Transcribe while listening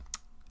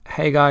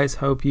Hey guys,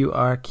 hope you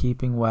are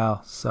keeping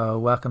well. So,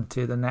 welcome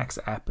to the next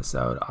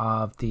episode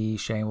of the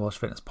Shane Walsh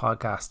Fitness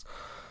Podcast.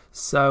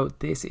 So,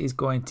 this is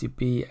going to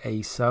be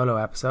a solo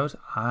episode,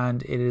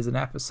 and it is an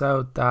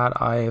episode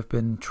that I have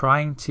been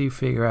trying to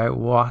figure out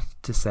what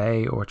to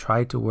say or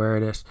try to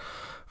word it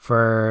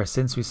for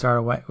since we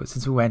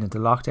went into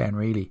lockdown,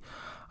 really.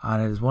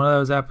 And it is one of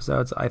those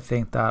episodes I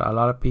think that a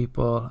lot of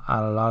people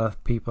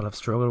have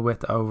struggled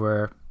with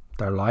over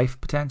their life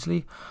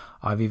potentially.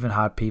 I've even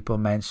had people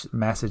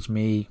message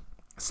me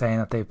saying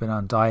that they've been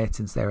on diet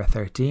since they were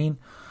 13,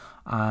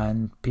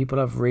 and people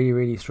have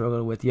really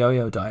struggled with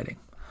yo-yo dieting.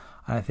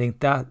 And I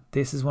think that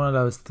this is one of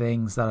those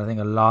things that I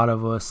think a lot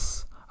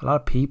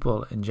of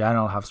people in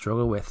general have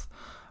struggled with.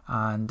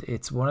 And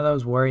it's one of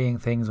those worrying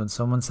things when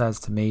someone says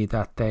to me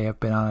that they have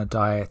been on a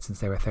diet since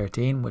they were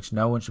 13, which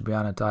no one should be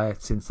on a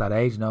diet since that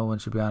age. No one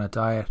should be on a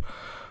diet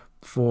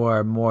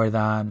for more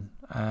than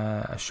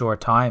a short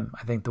time.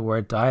 I think the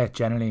word diet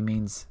generally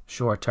means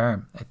short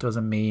term. It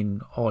doesn't mean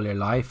all your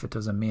life. It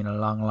doesn't mean a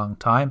long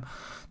time.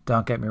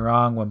 Don't get me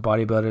wrong, when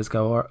bodybuilders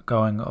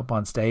going up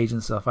on stage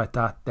and stuff like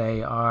that,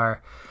 they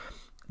are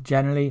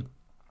generally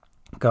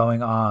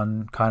going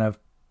on kind of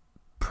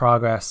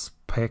progress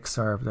pics,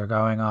 or they're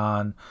going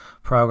on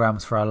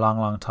programs for a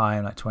long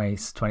time, like 20,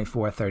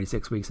 24,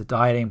 36 weeks of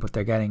dieting, but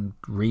they're getting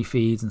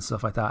refeeds and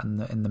stuff like that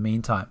in the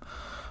meantime.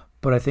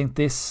 But I think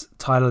this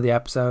title of the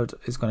episode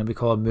is going to be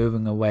called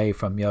Moving Away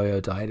from Yo-Yo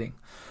Dieting.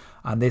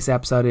 And this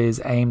episode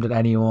is aimed at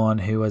anyone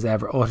who has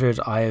ever uttered,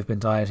 I have been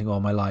dieting all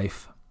my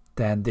life.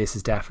 Then this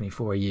is definitely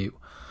for you.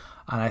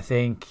 And I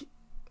think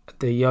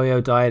the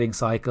yo-yo dieting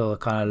cycle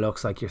kind of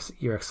looks like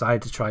you're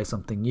excited to try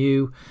something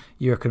new.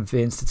 You're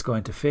convinced it's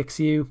going to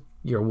fix you.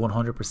 You're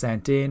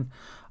 100% in.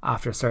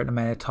 After a certain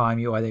amount of time,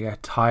 you either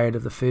get tired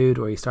of the food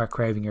or you start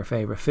craving your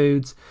favorite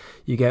foods.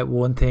 You get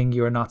one thing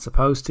you're not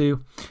supposed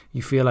to.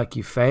 You feel like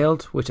you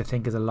failed, which I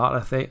think is a lot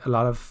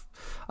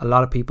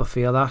of people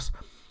feel that.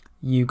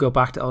 You go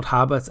back to old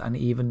habits and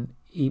even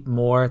eat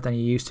more than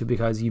you used to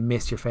because you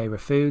miss your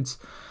favorite foods.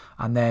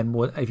 And then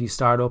if you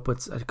start up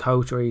with a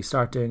coach or you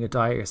start doing a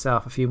diet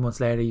yourself, a few months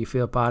later you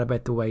feel bad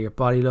about the way your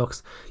body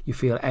looks. You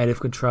feel out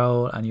of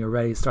control and you're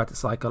ready to start the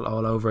cycle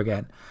all over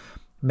again.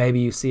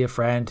 Maybe you see a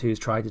friend who's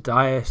tried to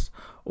diet,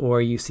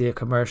 or you see a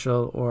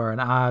commercial or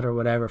an ad or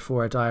whatever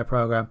for a diet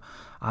program,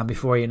 and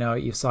before you know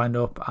it, you've signed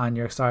up and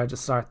you're starting to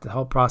start the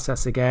whole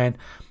process again.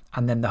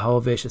 And then the whole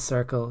vicious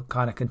circle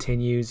kind of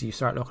continues. You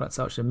start looking at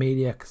social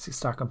media because you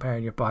start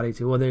comparing your body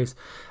to others,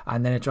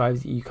 and then it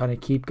drives you kind of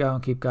keep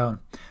going.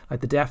 Like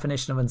the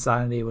definition of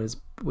insanity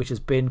which has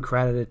been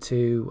credited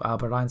to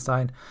Albert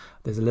Einstein.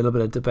 There's a little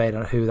bit of debate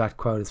on who that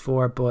quote is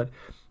for, but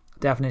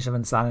definition of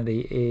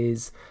insanity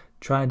is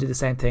trying to do the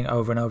same thing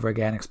over and over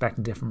again,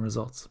 expecting different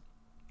results.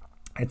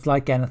 It's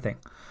like anything.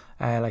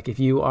 Like if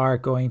you are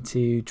going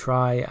to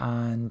try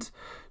and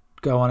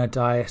go on a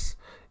diet,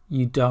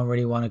 you don't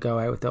really want to go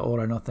out with the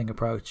all or nothing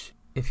approach.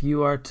 If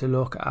you are to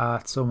look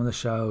at some of the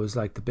shows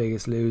like The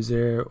Biggest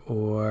Loser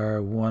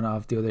or one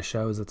of the other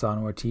shows that's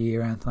on RTE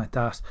or anything like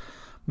that,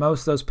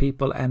 most of those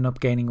people end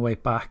up gaining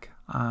weight back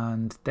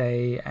and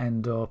they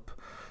end up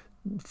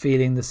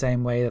feeling the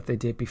same way that they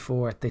did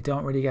before. They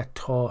don't really get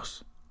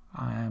taught.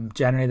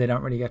 Generally, they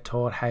don't really get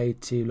taught how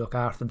to look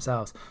after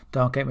themselves.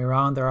 Don't get me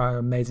wrong, there are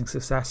amazing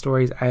success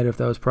stories out of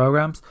those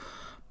programs,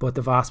 but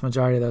the vast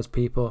majority of those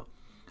people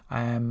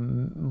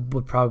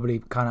would probably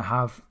kind of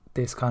have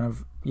this kind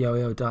of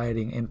yo-yo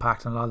dieting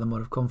impact, and a lot of them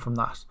would have come from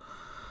that.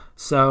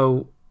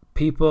 So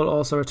people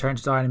also return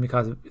to dieting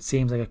because it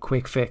seems like a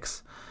quick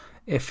fix.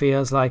 It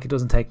feels like it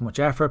doesn't take much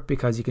effort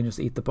because you can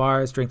just eat the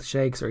bars, drink the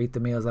shakes, or eat the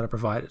meals that are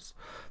provided.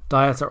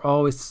 Diets are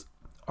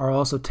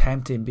also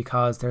tempting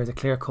because there is a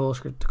clear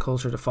culture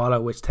to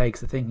follow, which takes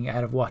the thinking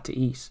out of what to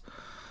eat,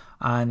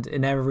 and it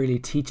never really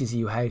teaches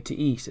you how to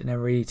eat. It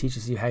never really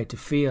teaches you how to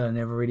feel. It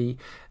never really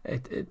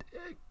it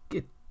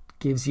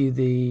gives you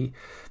the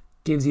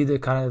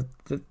kind of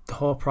the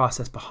whole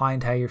process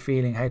behind how you're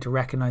feeling, how to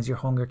recognize your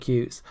hunger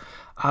cues.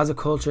 As a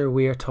culture,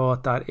 we are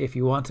taught that if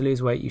you want to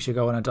lose weight, you should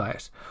go on a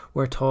diet.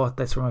 We're taught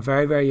this from a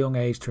very young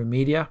age through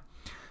media.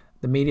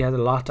 The media has a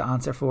lot to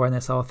answer for in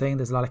this whole thing.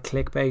 There's a lot of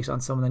clickbait on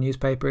some of the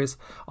newspapers.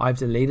 I've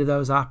deleted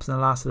those apps in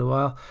the last little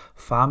while.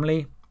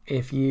 Family,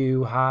 if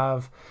you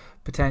have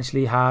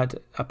potentially had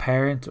a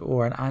parent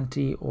or an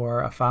auntie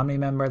or a family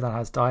member that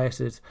has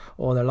dieted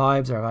all their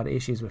lives, or have had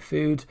issues with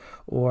food,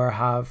 or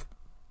have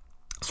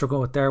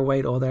struggled with their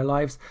weight all their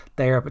lives,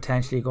 they are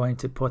potentially going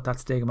to put that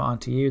stigma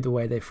onto you, the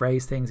way they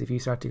phrase things. If you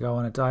start to go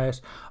on a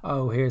diet,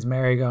 oh, here's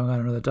Mary going on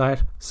another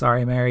diet.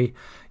 Sorry, Mary.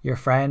 Your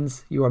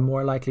friends, you are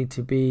more likely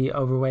to be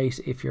overweight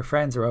if your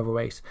friends are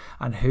overweight,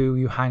 and who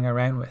you hang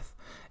around with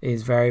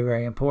is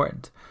very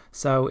important.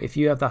 So if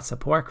you have that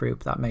support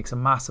group, that makes a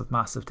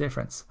massive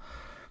difference.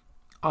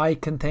 I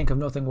can think of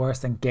nothing worse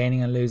than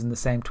gaining and losing the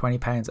same 20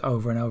 pounds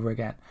over and over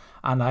again.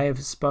 And I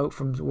have spoke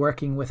from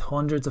working with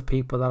hundreds of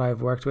people that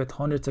I've worked with,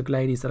 hundreds of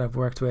ladies that I've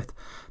worked with,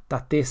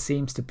 that this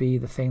seems to be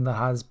the thing that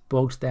has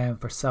bugged them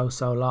for so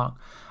long.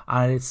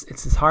 And it's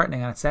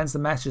disheartening, and it sends the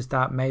message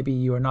that maybe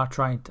you are not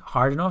trying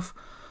hard enough,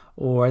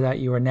 or that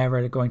you are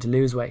never going to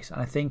lose weight.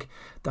 And I think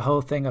the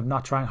whole thing of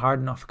not trying hard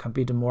enough can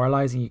be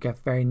demoralizing. You get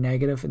very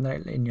negative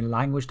in your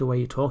language, the way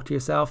you talk to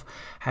yourself,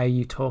 how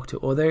you talk to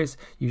others.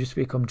 You just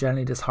become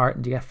generally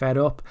disheartened, you get fed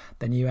up,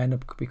 then you end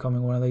up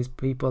becoming one of these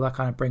people that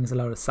kind of brings a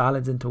load of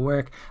salads into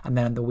work, and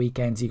then on the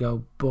weekends you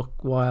go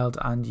buck wild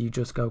and you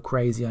just go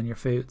crazy on your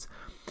foods.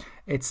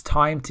 It's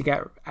time to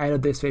get out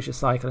of this vicious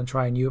cycle and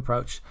try a new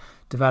approach.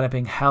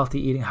 Developing healthy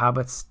eating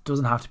habits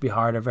doesn't have to be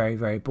hard or very,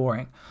 very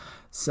boring.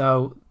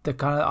 So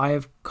I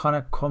have kind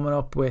of coming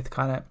up with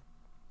kind of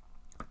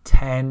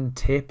 10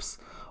 tips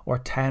or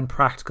 10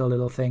 practical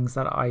little things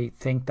that I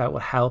think that will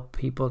help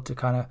people to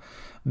kind of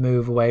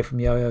move away from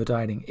yo-yo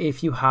dieting.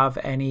 If you have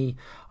any,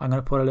 I'm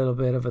going to put a little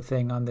bit of a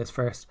thing on this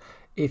first.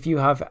 If you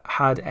have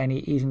had any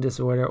eating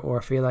disorder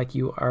or feel like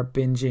you are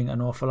binging an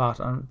awful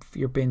lot and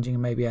you're binging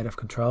maybe out of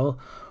control,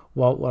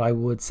 what I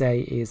would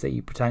say is that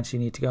you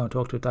potentially need to go and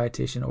talk to a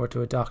dietitian or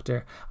to a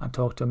doctor and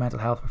talk to a mental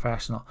health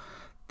professional.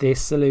 This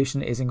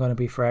solution isn't going to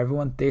be for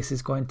everyone. This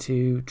is going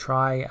to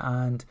try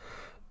and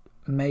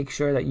make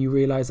sure that you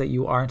realize that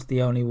you aren't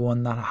the only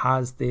one that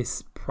has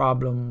this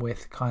problem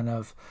with kind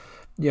of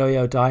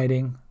yo-yo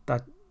dieting,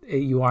 that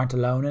you aren't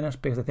alone in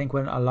it. Because I think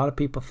when a lot of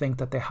people think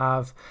that they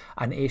have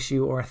an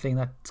issue or a thing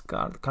that's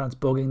kind of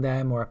bugging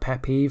them or a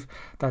pet peeve,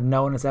 that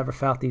no one has ever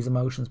felt these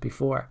emotions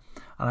before.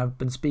 And I've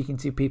been speaking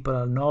to people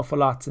an awful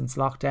lot since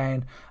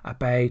lockdown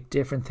about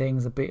different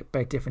things,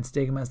 about different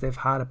stigmas they've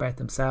had about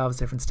themselves,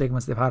 different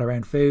stigmas they've had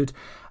around food.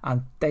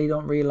 And they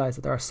don't realize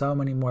that there are so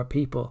many more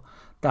people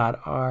that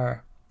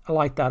are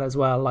like that as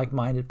well,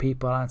 like-minded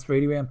people. And it's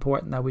really, really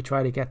important that we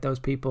try to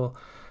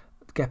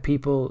get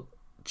people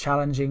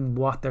challenging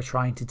what they're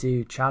trying to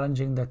do,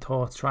 challenging their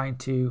thoughts, trying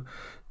to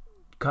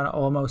kind of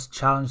almost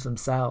challenge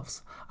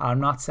themselves. I'm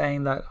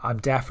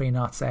definitely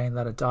not saying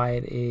that a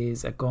diet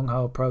is a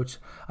gung-ho approach,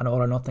 an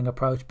all or nothing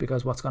approach,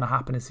 because what's going to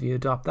happen is if you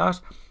adopt that,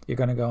 you're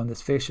going to go in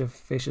this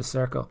vicious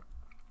circle.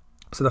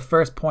 So the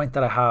first point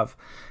that I have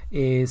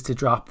is to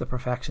drop the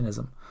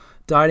perfectionism.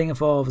 Dieting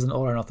involves an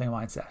all or nothing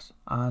mindset,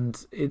 and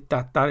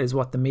that is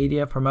what the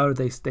media promoted.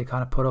 They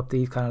kind of put up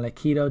these kind of like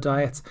keto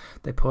diets.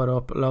 They put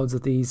up loads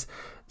of these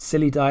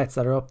silly diets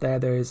that are up there.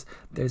 There's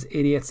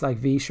idiots like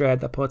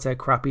V-Shred that puts out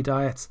crappy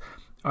diets.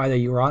 Either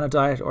you're on a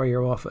diet or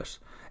you're off it.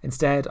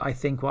 Instead, I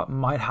think what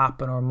might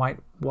happen or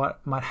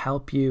what might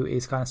help you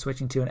is kind of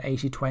switching to an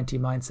 80-20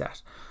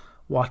 mindset.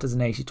 What does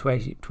an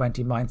 80-20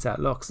 mindset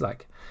looks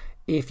like?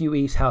 If you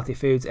eat healthy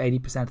foods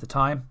 80% of the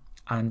time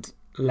and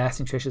less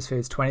nutritious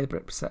foods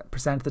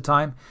 20% of the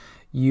time,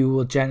 you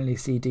will generally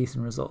see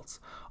decent results.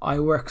 I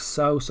work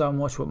so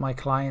much with my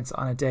clients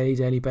on a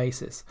daily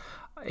basis.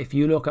 If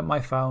you look at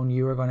my phone,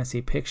 you are going to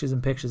see pictures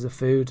and pictures of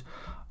food.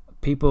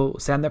 People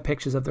send their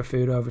pictures of their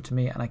food over to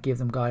me and I give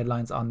them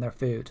guidelines on their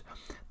food.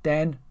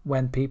 Then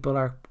when people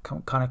are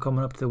kind of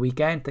coming up to the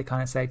weekend, they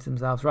kind of say to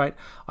themselves, right,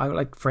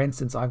 for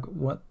instance,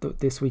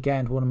 this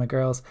weekend, one of my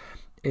girls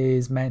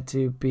is meant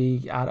to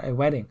be at a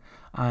wedding,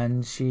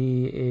 and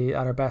she is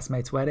at her best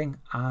mate's wedding.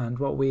 And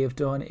what we have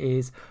done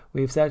is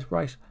we've said,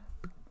 right,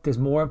 there's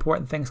more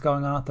important things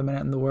going on at the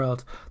minute in the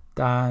world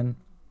than,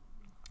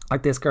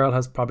 like, this girl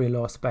has probably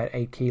lost about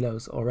 8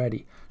 kilos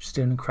already. She's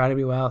doing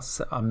incredibly well,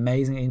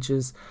 amazing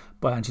inches,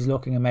 and she's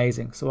looking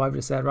amazing. So I've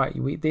just said, right,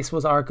 this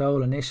was our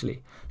goal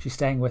initially. She's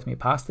staying with me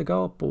past the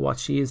goal, but what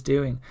she is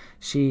doing,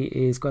 she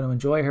is going to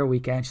enjoy her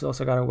weekend. She's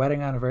also got her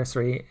wedding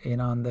anniversary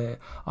on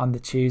the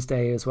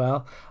Tuesday as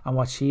well. And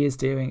what she is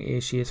doing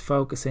is she is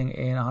focusing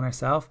in on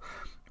herself.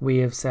 We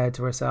have said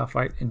to herself,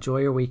 right, enjoy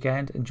your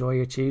weekend, enjoy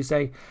your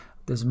Tuesday.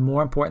 There's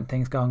more important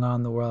things going on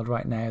in the world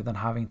right now than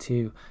having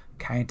to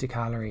count a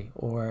calorie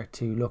or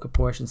to look at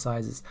portion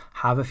sizes.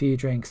 Have a few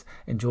drinks,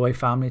 enjoy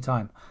family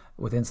time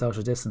within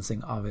social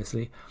distancing,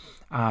 obviously,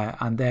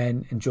 and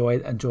then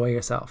enjoy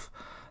yourself.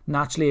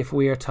 Naturally, if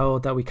we are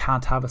told that we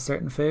can't have a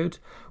certain food,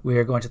 we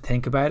are going to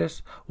think about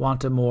it,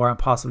 want it more, and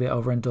possibly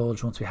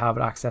overindulge once we have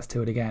access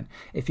to it again.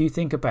 If you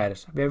think about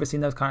it, have you ever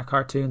seen those kind of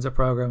cartoons or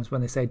programs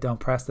when they say don't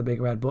press the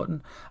big red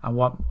button? And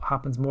what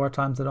happens more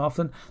times than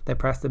often? They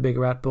press the big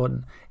red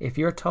button. If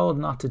you're told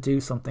not to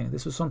do something,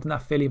 this was something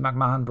that Philly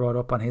McMahon brought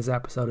up on his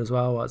episode as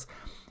well,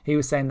 he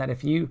was saying that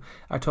if you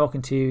are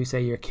talking to,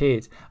 say, your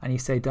kid and you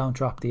say don't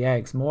drop the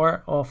eggs,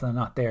 more often than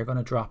not they're going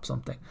to drop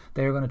something.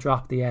 They're going to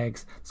drop the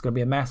eggs. There's going to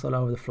be a mess all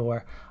over the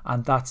floor,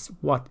 and that's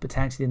what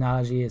potentially the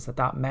analogy is,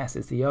 that mess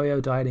is the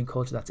yo-yo dieting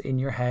culture that's in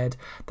your head.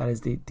 That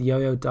is the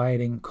yo-yo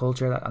dieting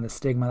culture and the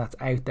stigma that's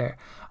out there.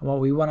 And what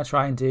we want to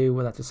try and do,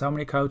 well, that there's so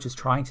many coaches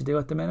trying to do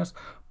at the minute,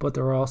 but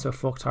there are also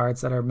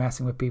fucktards that are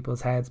messing with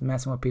people's heads,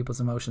 messing with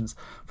people's emotions.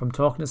 From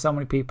talking to so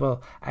many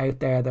people out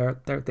there,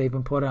 they've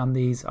been put on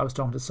these. I was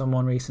talking to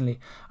someone recently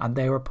and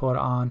they were put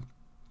on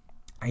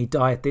a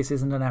diet. This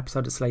isn't an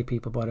episode to slay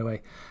people, by the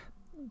way.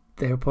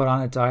 They were put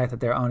on a diet that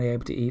they're only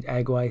able to eat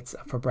egg whites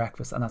for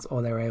breakfast, and that's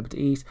all they were able to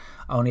eat.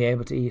 Only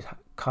able to eat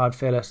cod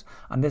fillet,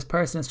 and this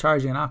person is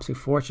charging an absolute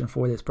fortune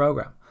for this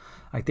program.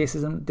 Like, this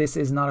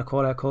is not a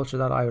call out culture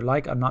that I would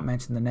like. I'm not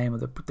mentioning the name of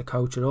the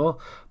coach at all,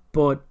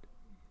 but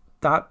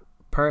that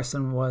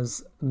person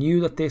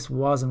knew that this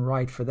wasn't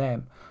right for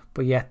them,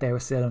 but yet they were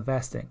still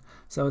investing.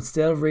 So it's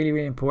still really,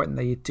 really important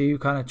that you do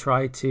kind of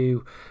try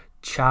to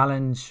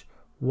challenge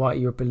what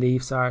your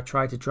beliefs are,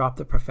 try to drop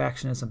the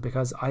perfectionism,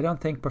 because I don't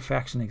think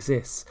perfection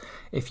exists.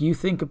 If you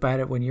think about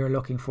it, when you're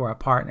looking for a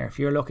partner, if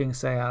you're looking,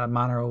 say, at a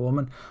man or a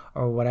woman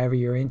or whatever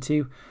you're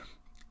into,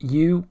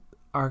 you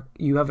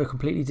have a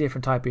completely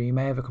different type, or you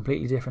may have a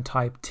completely different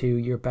type to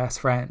your best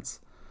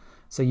friends.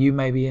 So you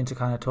may be into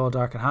kind of tall,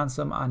 dark and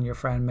handsome, and your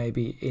friend may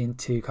be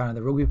into kind of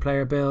the rugby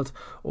player build,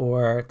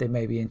 or they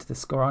may be into the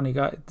scrawny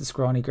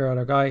girl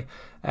or guy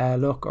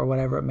look, or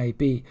whatever it may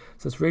be.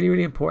 So it's really,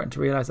 really important to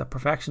realize that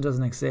perfection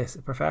doesn't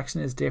exist.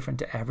 Perfection is different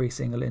to every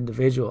single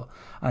individual.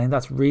 I think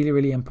that's really,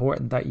 really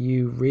important that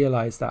you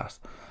realize that,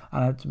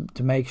 and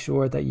to make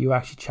sure that you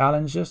actually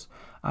challenge it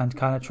and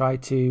kind of try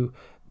to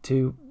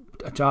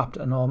adopt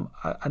an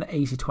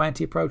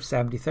 80-20 approach,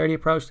 70-30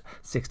 approach,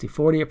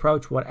 60-40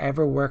 approach,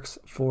 whatever works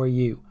for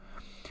you.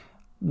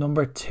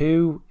 Number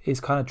 2 is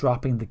kind of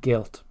dropping the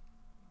guilt.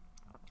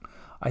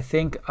 I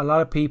think a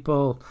lot of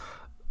people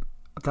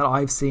that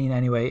I've seen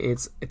anyway,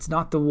 it's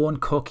not the one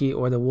cookie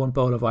or the one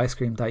bowl of ice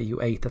cream that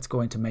you ate that's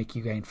going to make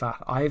you gain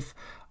fat.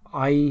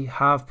 I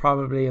have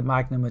probably a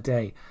Magnum a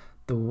day.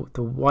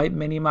 The white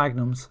mini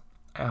Magnums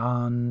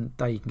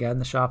that you can get in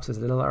the shops, there's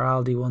little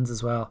Aldi ones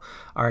as well,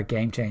 are a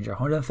game changer.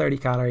 130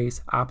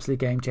 calories, absolute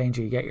game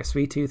changer. You get your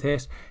sweet tooth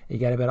hit, you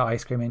get a bit of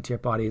ice cream into your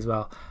body as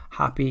well.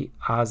 Happy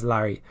as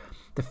Larry.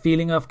 The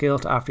feeling of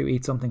guilt after you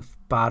eat something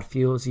bad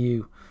fuels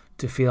you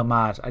to feel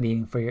mad at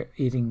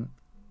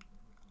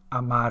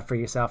mad for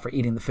yourself for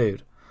eating the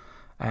food,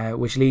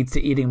 which leads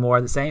to eating more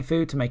of the same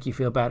food to make you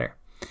feel better.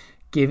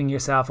 Giving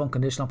yourself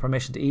unconditional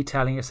permission to eat,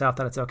 telling yourself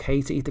that it's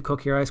okay to eat the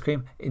cookie or ice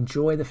cream,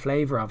 enjoy the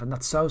flavour of it. And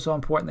that's so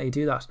important that you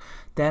do that.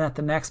 Then at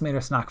the next meal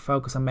or snack,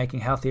 focus on making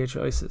healthier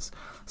choices.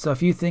 So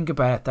if you think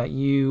about it, that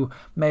you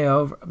may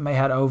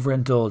had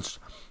overindulged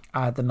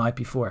the night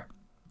before,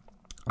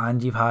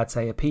 and you've had,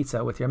 say, a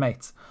pizza with your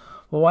mates,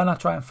 well, why not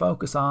try and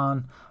focus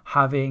on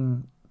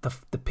having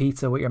the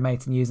pizza with your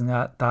mates and using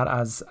that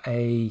as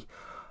a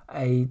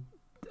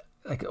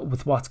like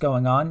with what's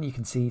going on, you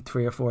can see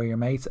 3 or 4 of your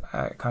mates,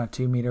 kind of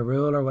 2 meter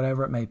rule or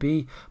whatever it may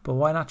be. But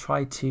why not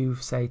try to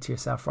say to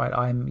yourself, right,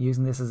 I'm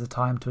using this as a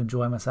time to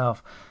enjoy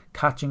myself,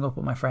 catching up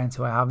with my friends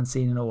who I haven't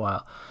seen in a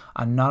while,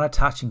 and not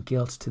attaching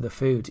guilt to the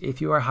food. If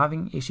you are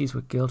having issues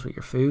with guilt with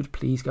your food,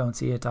 please go and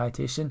see a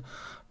dietitian.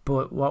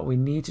 But what we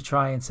need to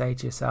try and say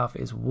to yourself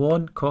is,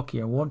 one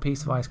cookie or one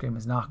piece of ice cream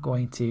is not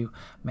going to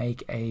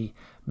make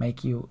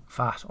you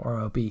fat or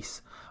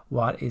obese.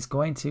 What is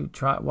going to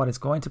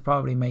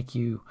probably make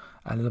you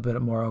a little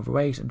bit more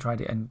overweight and try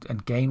to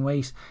and gain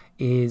weight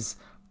is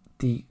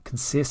the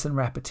consistent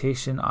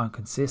repetition on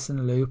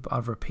consistent loop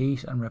of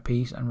repeat and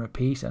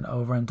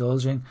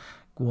overindulging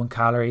 1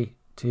 calorie,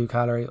 2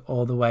 calorie,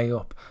 all the way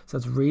up. So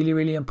it's really,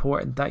 really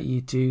important that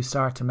you do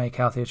start to make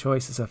healthier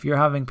choices. So if you're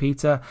having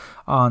pizza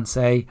on,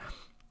 say,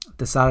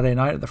 the Saturday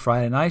night or the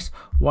Friday night,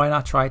 why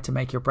not try to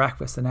make your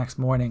breakfast the next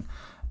morning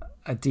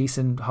a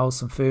decent,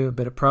 wholesome food, a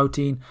bit of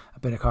protein, a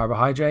bit of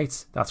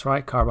carbohydrates. That's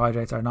right,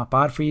 carbohydrates are not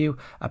bad for you.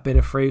 A bit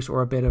of fruit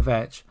or a bit of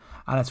veg.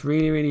 And it's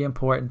really, really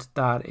important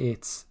that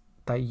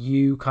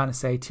you kind of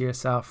say to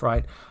yourself,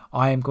 right,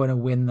 I am going to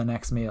win the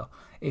next meal.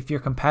 If you're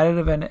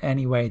competitive in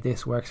any way,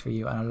 this works for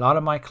you. And a lot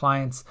of my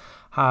clients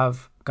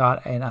have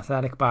got an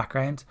athletic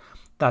background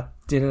that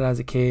did it as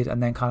a kid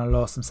and then kind of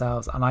lost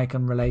themselves, and I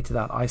can relate to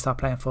that. I stopped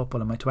playing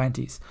football in my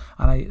 20s,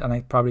 and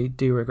I probably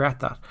do regret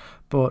that.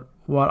 But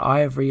what I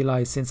have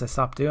realized since I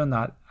stopped doing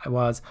that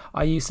was,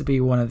 I used to be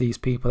one of these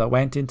people that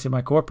went into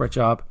my corporate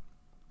job,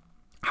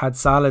 had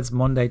salads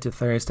Monday to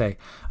Thursday,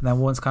 and then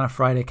once kind of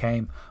Friday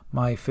came,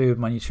 my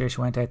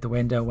nutrition went out the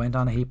window, went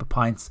on a heap of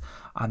pints,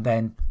 and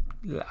then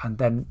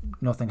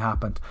nothing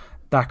happened.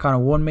 That kind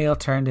of one meal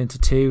turned into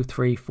 2,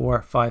 3,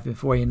 4, 5.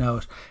 Before you know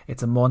it,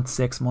 it's a month,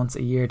 6 months,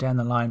 a year down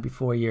the line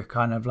before you're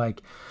kind of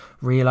like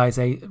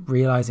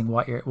realizing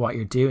what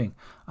you're doing.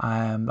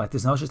 Like,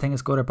 there's no such thing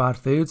as good or bad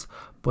foods,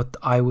 but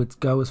I would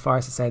go as far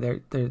as to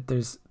say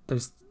there's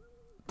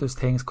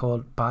things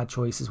called bad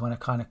choices when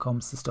it kind of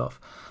comes to stuff.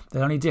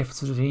 The only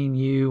difference between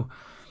you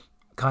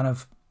kind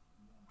of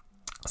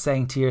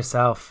saying to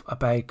yourself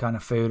about kind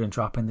of food and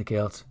dropping the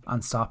guilt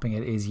and stopping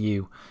it is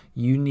you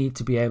need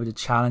to be able to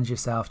challenge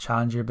yourself,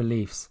 challenge your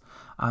beliefs,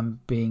 and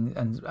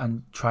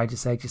try to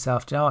say to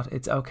yourself, do you know what,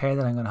 it's okay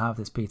that I'm going to have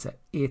this pizza,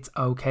 it's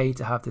okay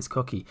to have this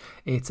cookie,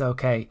 it's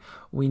okay.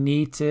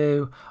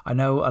 I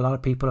know a lot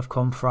of people have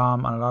come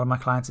from, and a lot of my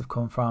clients have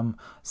come from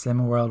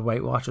Slimming World,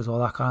 Weight Watchers, all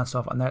that kind of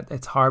stuff, and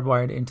it's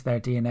hardwired into their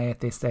DNA at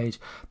this stage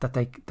that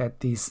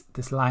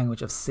this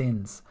language of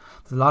sins.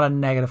 There's a lot of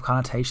negative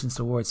connotations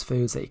towards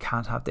foods, that you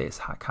can't have this,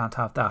 can't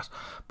have that.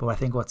 But I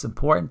think what's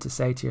important to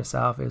say to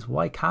yourself is,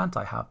 why can't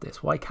I have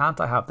this? Why can't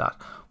I have that?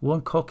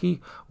 One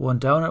cookie, one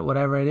donut,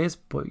 whatever it is,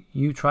 but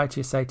you try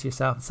to say to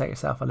yourself and set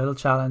yourself a little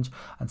challenge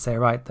and say,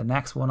 right, the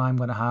next one I'm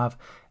going to have,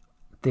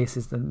 this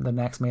is the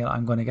next meal.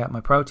 I'm going to get my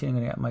protein, I'm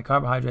going to get my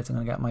carbohydrates, I'm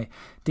going to get my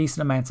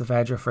decent amounts of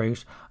veg or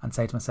fruit, and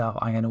say to myself,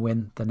 I'm going to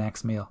win the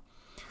next meal.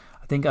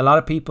 think a lot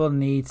of people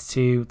need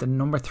to, the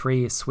number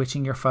 3 is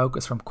switching your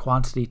focus from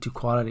quantity to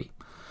quality.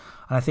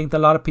 And I think that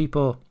a lot of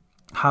people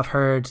have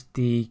heard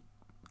the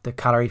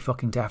calorie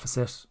fucking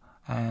deficit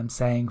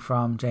saying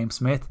from James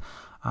Smith,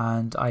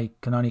 and I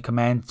can only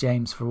commend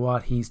James for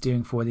what he's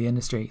doing for the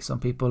industry. Some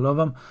people love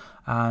him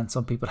and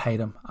some people hate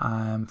him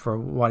for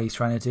what he's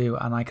trying to do,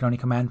 and I can only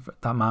commend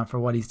that man for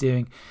what he's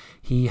doing.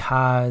 He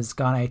has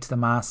gone out to the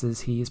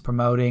masses. He is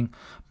promoting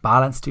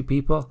balance to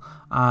people,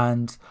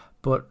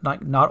 but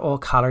like, not all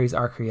calories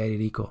are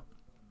created equal.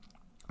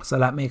 So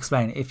let me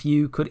explain. If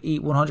you could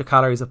eat 100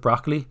 calories of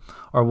broccoli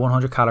or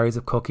 100 calories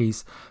of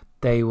cookies,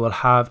 they will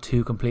have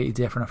 2 completely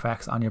different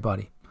effects on your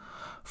body.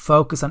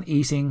 Focus on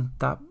eating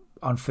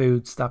on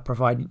foods that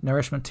provide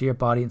nourishment to your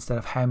body instead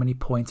of how many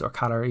points or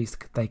calories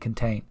they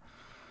contain.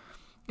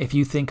 If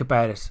you think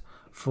about it,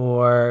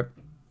 for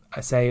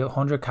say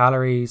 100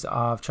 calories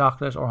of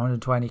chocolate or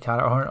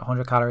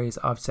 100 calories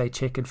of say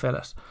chicken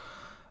fillet,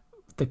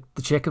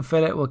 the chicken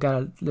fillet will get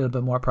a little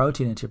bit more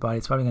protein into your body.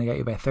 It's probably going to get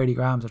you about 30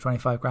 grams or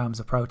 25 grams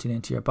of protein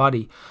into your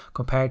body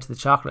compared to the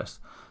chocolate.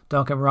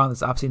 Don't get me wrong,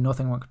 there's absolutely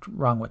nothing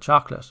wrong with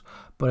chocolate,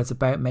 but it's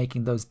about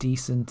making those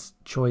decent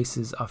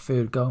choices of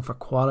food, going for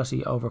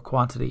quality over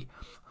quantity.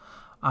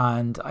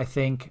 And I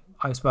think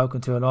I've spoken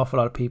to an awful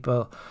lot of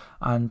people,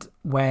 and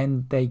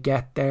when they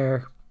get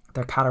their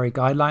calorie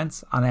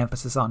guidelines, and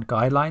emphasis on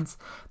guidelines,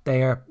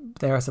 they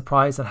are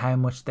surprised at how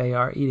much they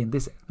are eating.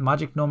 This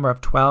magic number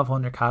of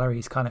 1200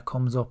 calories kind of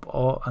comes up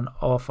an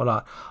awful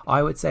lot.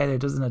 I would say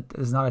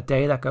there's not a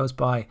day that goes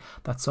by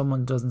that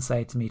someone doesn't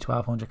say to me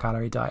 1200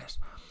 calorie diet,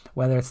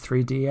 whether it's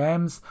through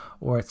DMs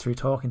or it's through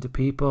talking to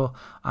people.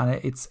 And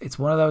it's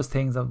one of those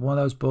things, one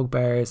of those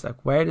bugbears,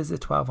 like, where does the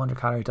 1200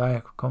 calorie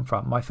diet come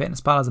from?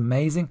 MyFitnessPal is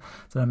amazing.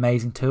 It's an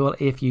amazing tool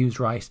if used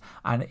right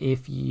and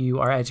if you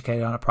are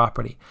educated on it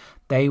properly.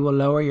 They will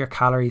lower your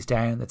calories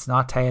down. It's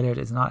not tailored,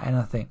 it's not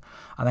anything.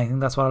 And I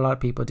think that's what a lot of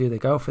people do. They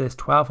go for this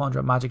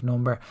 1200 magic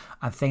number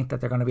and think that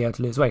they're going to be able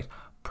to lose weight.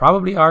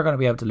 Probably are going to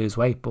be able to lose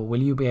weight, but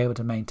will you be able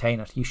to maintain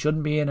it? You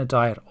shouldn't be in a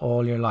diet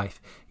all your life.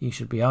 You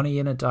should be only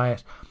in a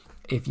diet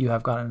if you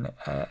have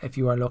if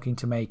you are looking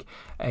to make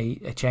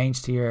a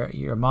change to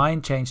your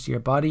mind, change to your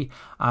body,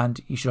 and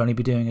you should only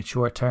be doing it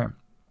short term.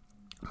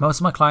 Most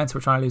of my clients who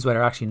are trying to lose weight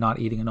are actually not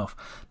eating enough.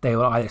 They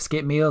will either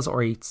skip meals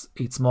or eat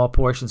small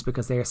portions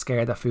because they are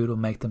scared that food will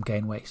make them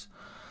gain weight.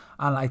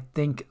 And I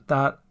think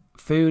that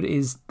food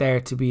is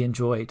there to be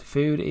enjoyed.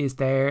 Food is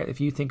there.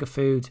 If you think of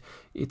food,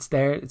 it's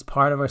there. It's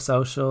part of our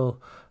social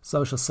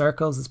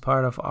circles. It's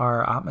part of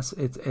our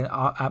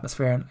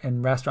atmosphere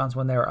in restaurants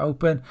when they're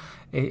open.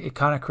 It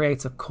kind of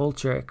creates a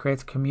culture. It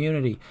creates a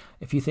community.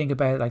 If you think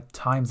about like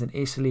times in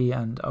Italy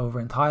and over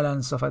in Thailand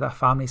and stuff like that,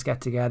 families get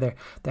together.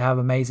 They have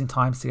amazing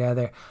times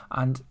together,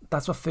 and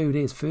that's what food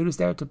is. Food is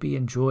there to be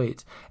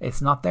enjoyed.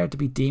 It's not there to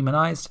be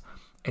demonized.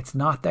 It's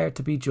not there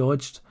to be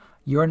judged.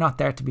 You're not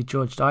there to be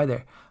judged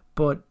either.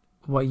 But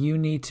what you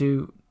need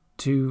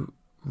to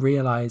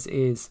realize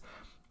is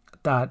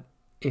that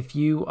if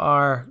you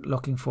are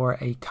looking for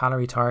a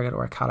calorie target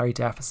or a calorie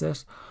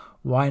deficit,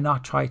 why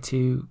not try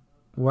to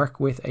work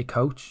with a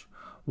coach?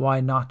 Why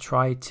not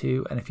try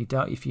to, and if you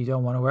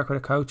don't want to work with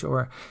a coach,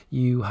 or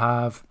you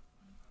haven't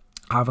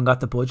got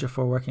the budget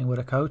for working with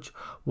a coach,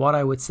 what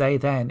I would say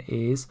then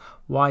is,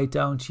 why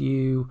don't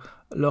you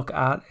look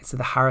at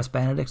the Harris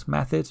Benedict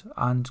method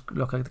and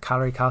look at the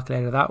calorie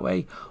calculator that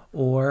way,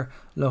 or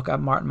look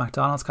at Martin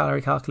McDonald's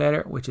calorie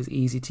calculator, which is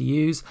easy to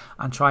use,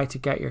 and try to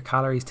get your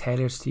calories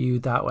tailored to you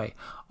that way.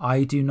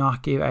 I do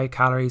not give out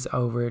calories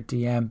over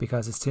DM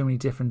because there's too many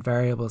different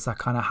variables that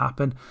kind of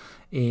happen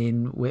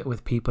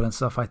with people and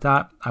stuff like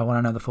that. I want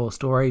to know the full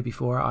story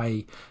before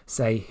I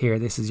say, here,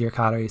 this is your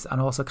calories. And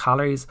also,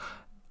 calories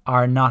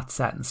are not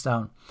set in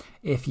stone.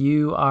 If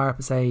you are,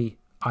 say,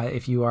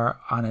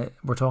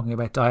 we're talking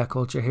about diet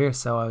culture here,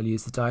 so I'll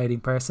use the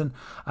dieting person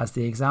as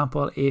the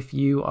example. If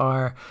you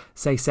are,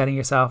 say, setting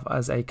yourself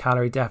as a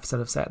calorie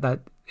deficit that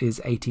is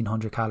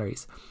 1800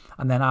 calories,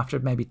 and then after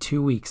maybe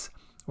 2 weeks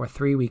or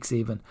 3 weeks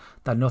even,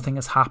 that nothing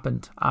has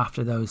happened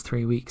after those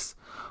 3 weeks,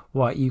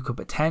 what you could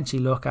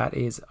potentially look at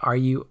is, are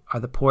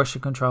the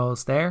portion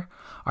controls there?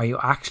 Are you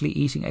actually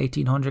eating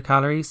 1800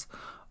 calories?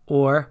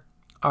 Or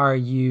are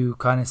you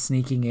kind of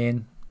sneaking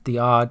in the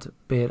odd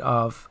bit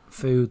of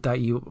food that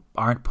you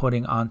aren't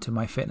putting onto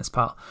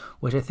MyFitnessPal?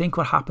 Which I think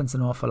what happens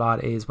an awful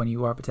lot is, when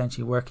you are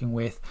potentially working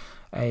with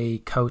a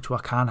coach,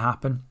 what can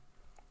happen,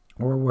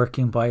 or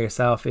working by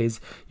yourself, is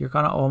you're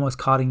kind of almost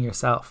caughting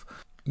yourself.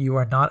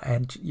 You're not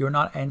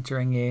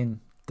entering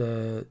in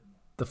the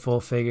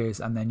full figures,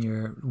 and then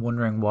you're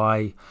wondering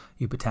why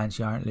you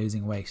potentially aren't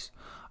losing weight.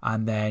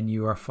 And then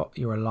you are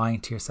lying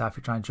to yourself.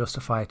 You're trying to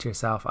justify it to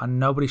yourself, and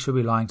nobody should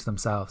be lying to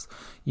themselves.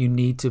 You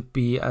need to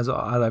be, as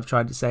I've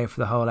tried to say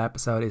for the whole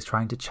episode, is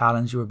trying to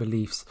challenge your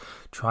beliefs.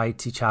 Try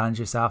to challenge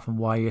yourself and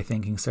why you're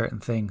thinking certain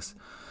things.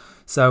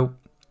 So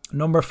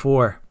number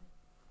 4,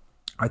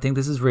 I think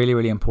this is really,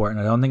 really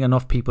important. I don't think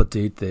enough people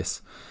do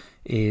this,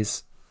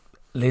 is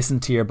listen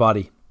to your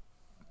body.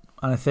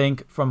 And I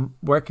think from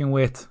working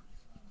with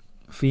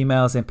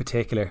females in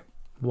particular,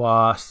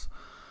 what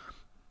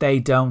they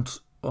don't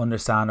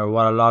understand, or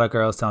what a lot of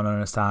girls don't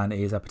understand,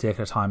 is at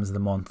particular times of the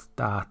month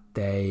that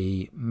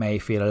they may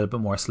feel a little bit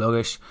more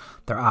sluggish,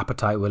 their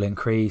appetite will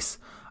increase,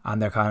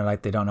 and they're kind of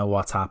like they don't know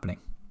what's happening.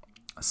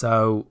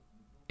 So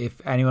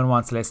if anyone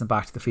wants to listen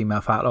back to the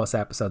female fat loss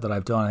episode that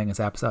I've done, I think it's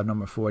episode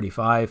number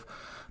 45,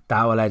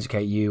 that will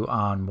educate you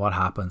on what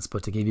happens.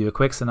 But to give you a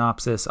quick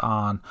synopsis,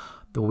 on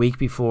the week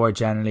before,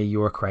 generally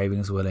your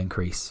cravings will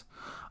increase,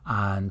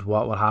 and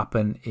what will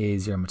happen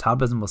is your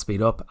metabolism will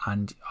speed up,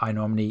 and I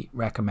normally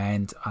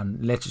recommend,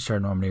 and literature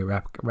normally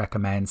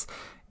recommends,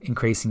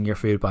 increasing your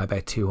food by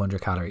about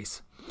 200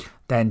 calories.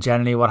 Then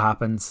generally what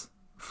happens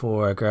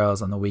for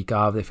girls on the week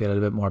of, they feel a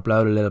little bit more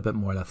bloated, a little bit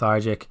more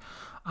lethargic,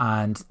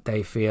 and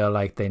they feel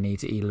like they need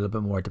to eat a little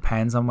bit more.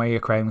 Depends on where your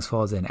cravings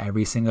falls in.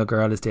 Every single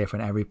girl is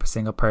different, every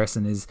single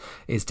person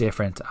is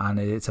different, and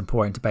it's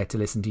important to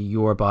listen to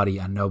your body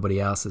and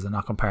nobody else's, and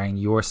not comparing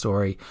your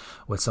story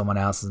with someone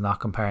else's, not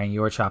comparing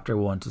your chapter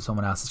 1 to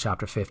someone else's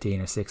chapter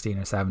 15 or 16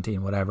 or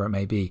 17, whatever it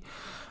may be.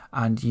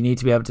 And you need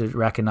to be able to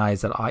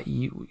recognize that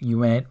you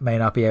may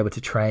not be able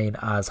to train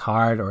as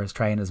hard or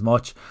train as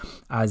much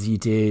as you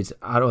did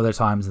at other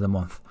times of the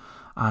month.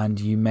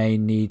 And you may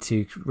need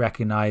to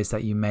recognize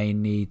that you may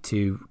need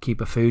to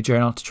keep a food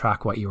journal to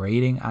track what you are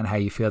eating and how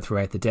you feel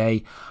throughout the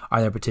day. Are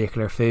there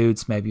particular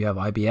foods? Maybe you have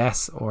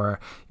IBS,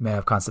 or you may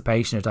have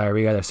constipation or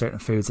diarrhea. Are there certain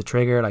foods that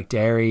trigger, like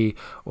dairy?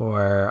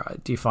 Or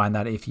do you find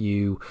that if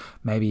you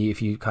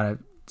kind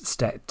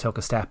of took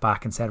a step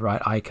back and said,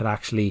 right, I could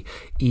actually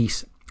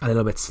eat a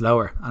little bit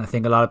slower? And I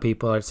think a lot of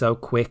people are so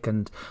quick,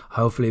 and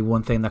hopefully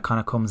one thing that kind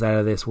of comes out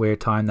of this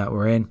weird time that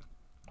we're in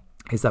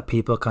is that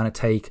people kind of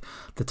take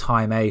the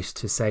time out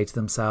to say to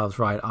themselves,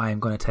 right, I am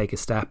going to take a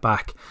step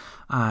back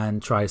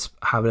and try to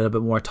have a little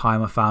bit more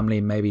time with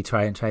family, maybe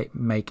try and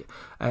make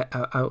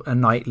a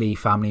nightly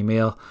family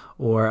meal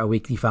or a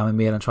weekly family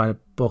meal and try to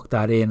book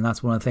that in. And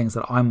that's one of the things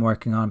that I'm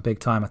working on big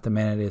time at the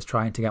minute, is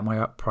trying to get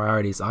my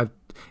priorities. I've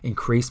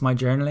increased my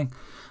journaling,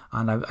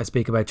 and I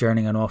speak about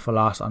journaling an awful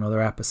lot on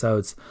other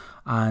episodes,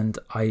 and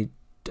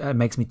it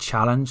makes me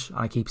challenge.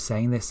 I keep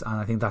saying this, and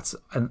I think that's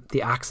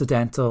the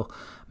accidental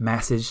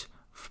message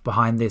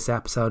behind this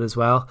episode as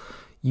well.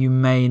 You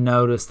may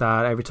notice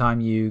that every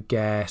time you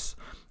get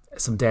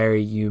some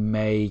dairy, you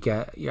may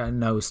get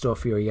nose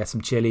stuffy, or you get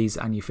some chilies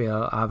and you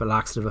feel have a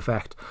laxative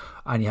effect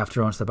and you have to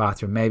run to the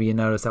bathroom. Maybe you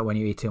notice that when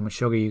you eat too much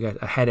sugar you get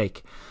a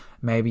headache.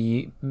 Maybe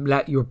you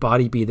let your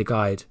body be the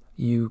guide.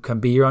 You can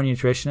be your own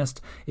nutritionist.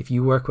 If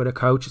you work with a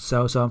coach, it's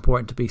so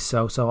important to be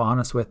so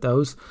honest with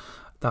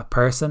that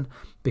person,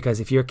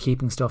 because if you're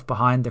keeping stuff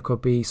behind, there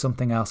could be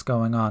something else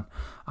going on.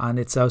 And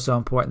it's so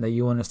important that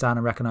you understand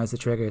and recognize the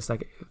triggers.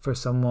 Like for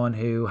someone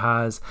who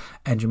has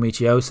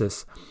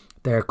endometriosis,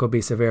 there could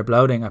be severe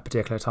bloating at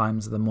particular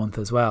times of the month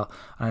as well.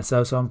 And it's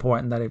so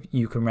important that if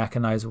you can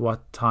recognize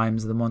what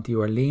times of the month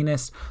you are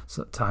leanest,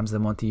 so times of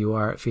the month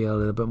you feel a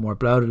little bit more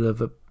bloated, a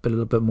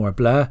little bit more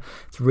blah.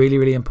 It's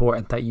really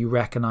important that you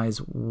recognize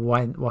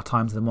what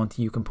times of the month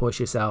you can push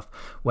yourself,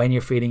 when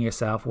you're feeding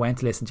yourself, when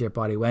to listen to your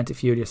body, when to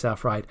fuel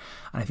yourself right.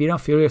 And if you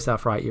don't fuel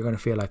yourself right, you're going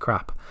to feel like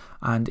crap.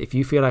 And if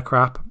you feel like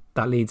crap,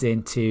 that leads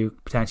into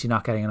potentially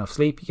not getting enough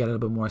sleep. You get a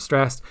little bit more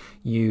stressed,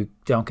 you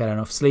don't get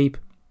enough sleep,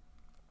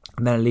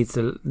 and then it leads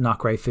to not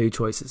great food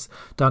choices.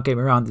 Don't get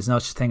me wrong, there's no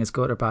such thing as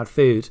good or bad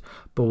food,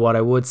 but what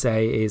I would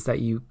say is that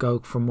you go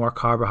for more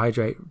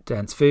carbohydrate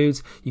dense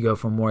foods, you go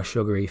for more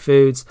sugary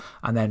foods,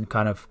 and then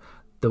kind of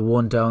the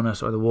one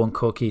donut or the one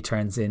cookie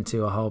turns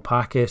into a whole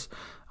packet.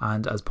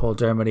 And as Paul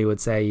Dermody would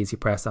say, is you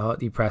press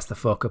the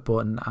fuck up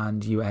button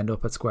and you end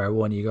up at square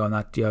one. You go on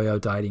that yo-yo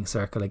dieting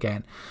circle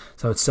again.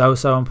 So it's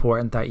so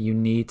important that you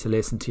need to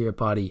listen to your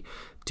body.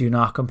 Do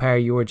not compare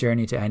your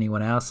journey to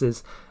anyone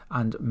else's,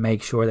 and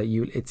make sure that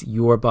it's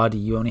your body.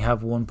 You only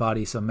have one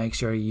body, so make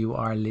sure you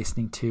are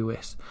listening to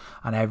it,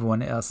 and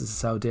everyone else is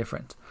so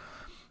different.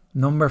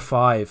 Number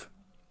 5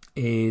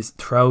 is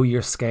throw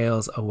your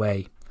scales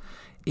away.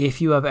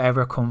 If you have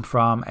ever come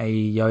from a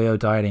yo-yo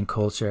dieting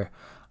culture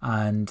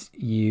and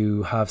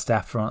you have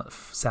stepped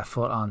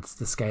foot on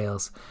the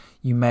scales,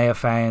 you may have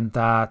found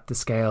that the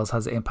scales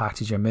has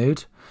impacted your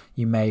mood.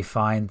 You may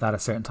find that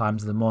at certain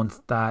times of the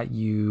month that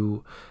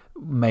you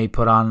may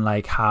put on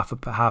like half a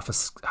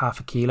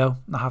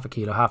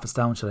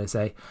stone, should I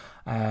say,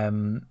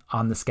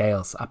 on the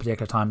scales at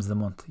particular times of the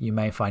month. You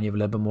may find you have a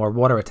little bit more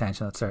water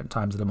retention at certain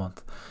times of the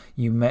month.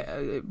 You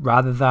may,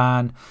 rather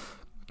than,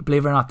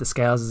 believe it or not, the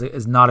scales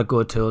is not a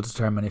good tool to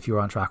determine if you're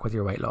on track with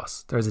your weight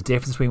loss. There's a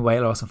difference between weight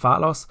loss and fat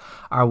loss.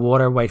 Our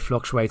water weight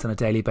fluctuates on a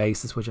daily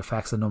basis, which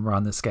affects the number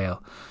on the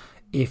scale.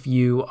 If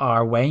you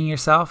are weighing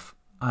yourself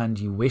and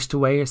you wish to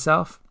weigh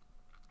yourself,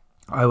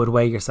 I would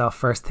weigh yourself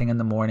first thing in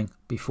the morning,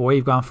 before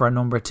you've gone for a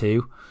number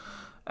 2,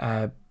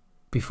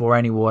 before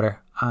any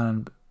water,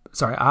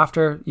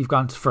 after you've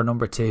gone for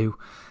number 2,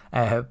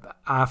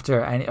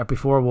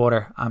 before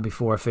water and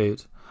before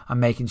food, and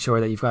making sure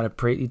that you've got a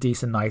pretty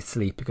decent night's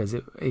sleep, because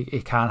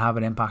it can have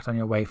an impact on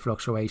your weight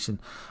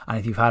fluctuation. And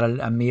if you've had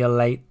a meal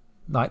late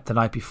the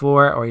night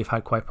before, or you've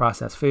had quite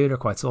processed food or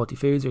quite salty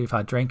foods, or you've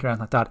had drink or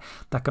anything like that,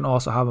 that can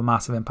also have a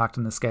massive impact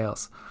on the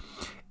scales.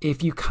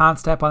 If you can't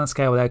step on the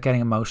scale without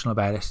getting emotional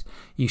about it,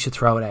 you should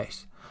throw it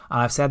out.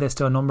 And I've said this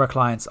to a number of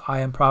clients.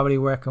 I'm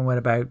working with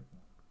about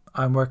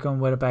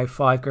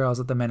 5 girls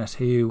at the minute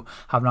who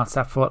have not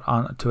stepped foot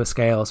onto a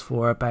scales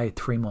for about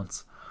 3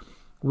 months.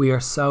 We are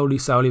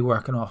slowly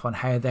working off on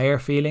how they are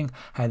feeling,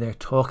 how they're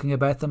talking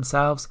about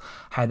themselves,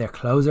 how their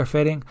clothes are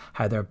fitting,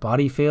 how their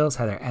body feels,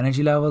 how their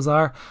energy levels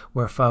are.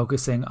 We're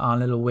focusing on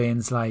little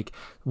wins, like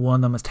one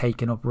of them is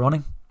taking up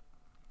running.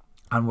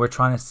 And we're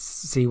trying to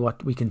see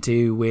what we can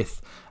do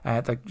with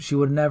she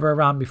would have never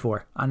ran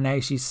before, and now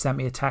she sent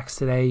me a text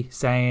today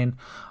saying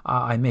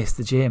I missed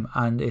the gym.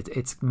 And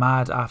it's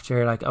mad,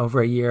 after like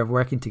over a year of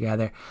working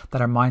together,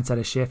 that her mindset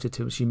has shifted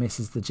to she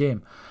misses the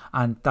gym.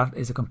 And that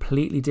is a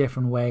completely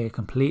different way, a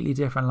completely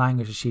different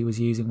language that she was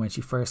using when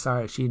she first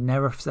started. She'd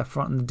never stepped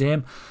front in the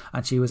gym,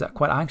 and she was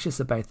quite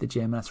anxious about the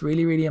gym. And it's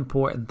really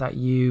important that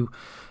you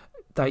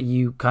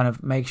kind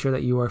of make sure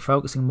that you are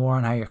focusing more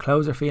on how your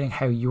clothes are feeling,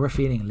 how you're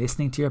feeling,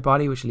 listening to your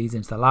body, which leads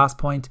into the last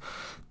point.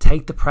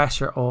 Take the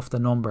pressure off the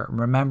number.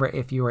 Remember,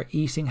 if you are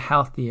eating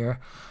healthier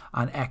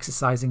and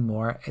exercising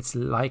more, it's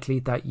likely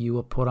that you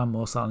will put on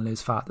muscle and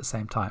lose fat at the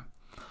same time.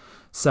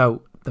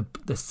 So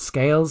the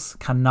scales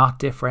cannot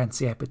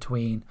differentiate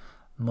between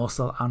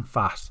muscle and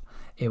fat.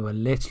 It will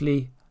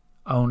literally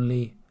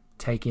only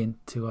take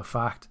into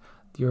effect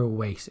your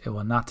weight. It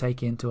will not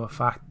take into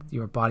effect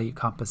your body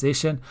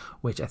composition,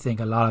 which I think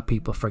a lot of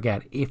people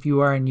forget. If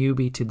you are a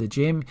newbie to the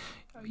gym,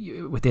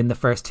 within the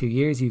first 2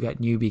 years you get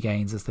newbie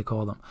gains, as they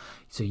call them.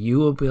 So you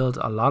will build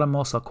a lot of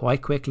muscle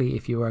quite quickly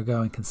if you are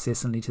going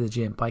consistently to the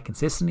gym. By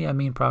consistently, I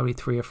mean probably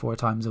 3 or 4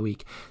 times a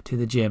week to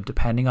the gym,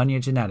 depending on your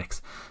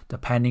genetics.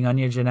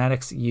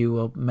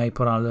 You may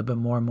put on a little bit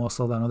more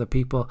muscle than other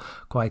people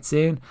quite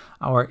soon,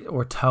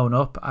 or tone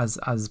up, as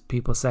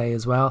people say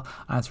as well.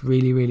 And it's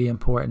really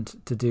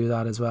important to do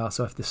that as well.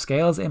 So if the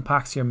scales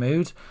impacts your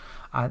mood,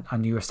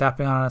 and you are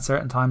stepping on it at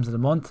certain times of the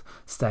month,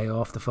 stay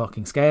off the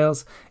fucking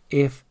scales.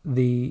 If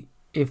the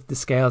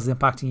scales is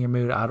impacting your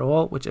mood at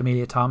all, which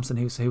Amelia Thompson,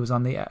 who was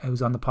on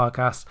the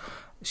podcast,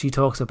 she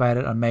talks about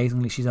it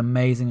amazingly. She's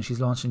amazing. She's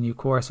launched a new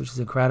course, which is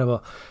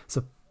incredible.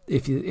 So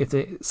if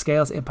the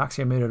scales impacts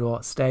your mood at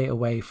all, stay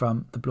away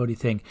from the bloody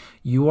thing.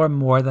 You are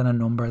more than a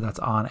number that's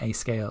on a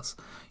scales.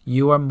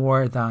 You are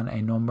more than a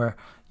number.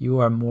 You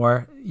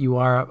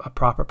are a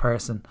proper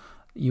person.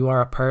 You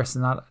are a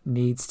person that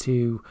needs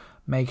to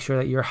make sure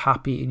that you're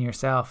happy in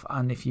yourself.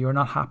 And if you're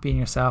not happy in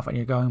yourself and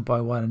you're going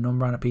by what a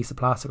number on a piece of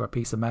plastic or a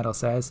piece of metal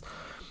says,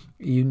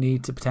 you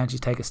need to potentially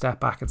take a step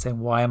back and say,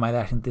 why am I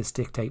letting this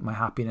dictate my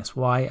happiness?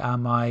 Why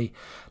am I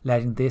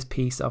letting this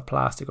piece of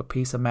plastic or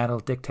piece of metal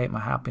dictate my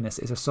happiness?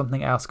 Is there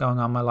something else going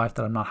on in my life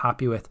that I'm not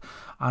happy with?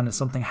 And has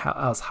something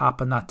else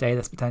happened that day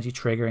that's potentially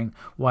triggering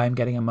why I'm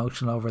getting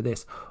emotional over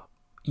this?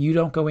 You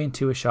don't go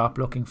into a shop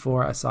looking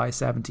for a size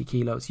 70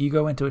 kilos. You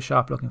go into a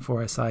shop looking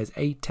for a size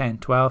 8, 10,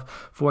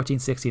 12, 14,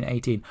 16,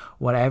 18.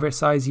 Whatever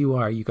size you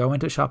are, you go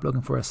into a shop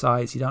looking for a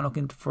size. You don't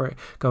look for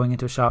going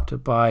into a shop to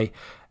buy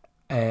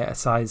a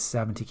size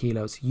 70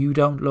 kilos. You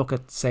don't look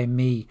at, say,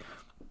 me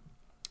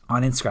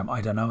on Instagram.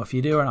 I don't know if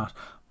you do or not,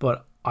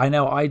 but I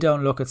know I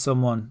don't look at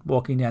someone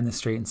walking down the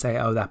street and say,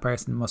 oh, that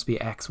person must be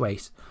X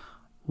weight.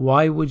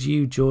 Why would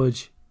you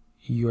judge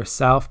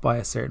yourself by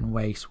a certain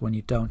weight when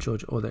you don't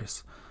judge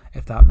others?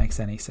 If that makes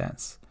any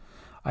sense.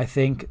 I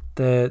think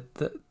the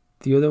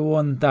other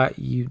one that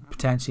you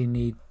potentially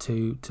need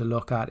to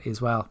look at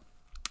as well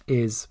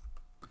is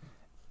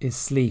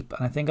sleep.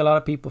 And I think a lot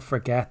of people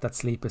forget that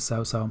sleep is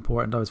so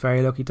important. I was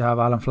very lucky to have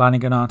Alan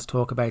Flanagan on to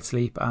talk about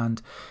sleep,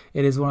 and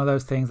it is one of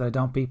those things that I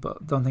don't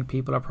think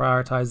people are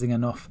prioritizing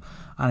enough.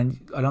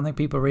 And I don't think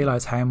people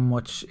realize how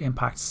much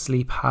impact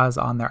sleep has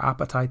on their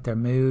appetite, their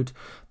mood,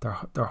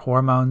 their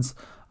hormones.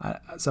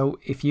 So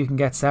if you can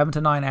get 7 to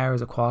 9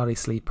 hours of quality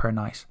sleep per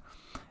night,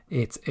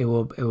 it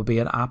will be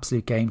an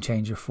absolute game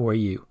changer for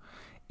you.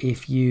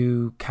 If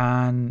you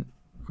can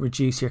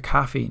reduce your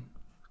caffeine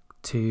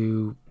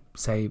to,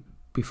 say,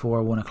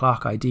 before 1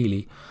 o'clock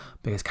ideally,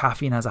 because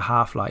caffeine has a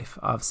half-life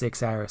of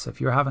 6 hours. So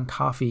if you're having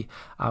coffee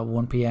at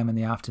 1 p.m. in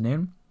the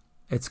afternoon,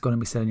 it's going to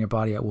be still in your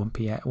body at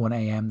 1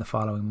 a.m. the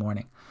following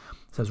morning.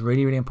 So it's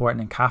really important,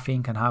 and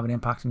caffeine can have an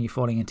impact on you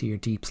falling into your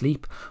deep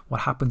sleep.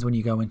 What happens when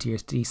you go into your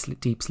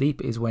deep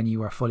sleep is when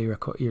you are fully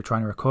you're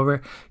trying to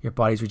recover, your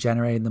body's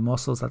regenerating the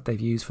muscles that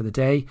they've used for the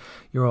day.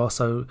 You're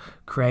also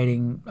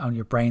creating, and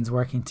your brain's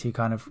working to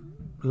kind of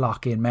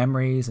lock in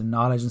memories and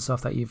knowledge and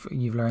stuff that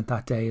you've learned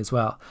that day as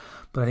well.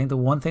 But I think the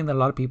one thing that a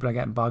lot of people are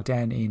getting bogged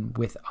down in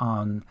with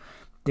on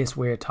this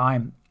weird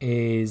time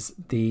is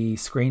the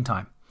screen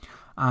time.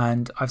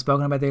 And I've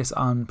spoken about this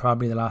on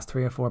probably the last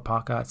 3 or 4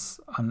 podcasts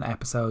and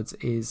episodes,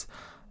 is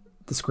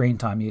the screen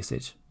time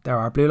usage. There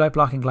are blue light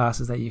blocking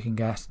glasses that you can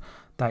get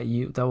that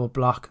will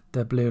block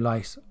the blue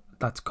light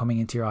that's coming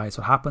into your eyes.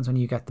 What happens when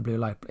you get the blue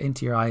light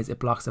into your eyes, it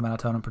blocks the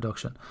melatonin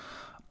production.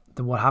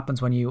 What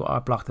happens when you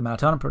block the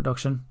melatonin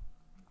production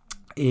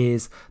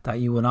is that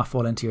you will not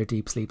fall into your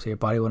deep sleep, so your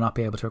body will not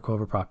be able to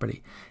recover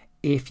properly.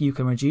 if you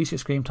can reduce your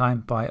screen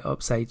time by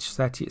say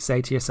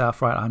to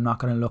yourself, right, I'm not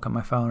going to look at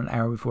my phone an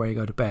hour before you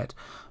go to bed.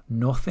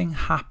 Nothing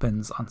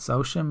happens on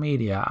social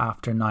media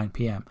after 9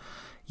 p.m.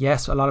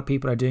 Yes, a lot of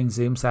people are doing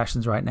Zoom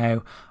sessions right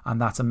now, and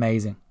that's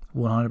amazing.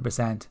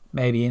 100%.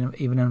 Maybe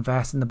even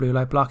invest in the blue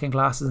light blocking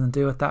glasses and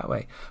do it that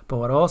way. But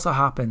what also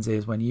happens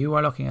is when you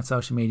are looking at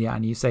social media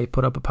and you say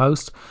put up a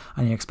post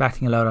and you're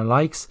expecting a load of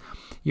likes,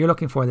 you're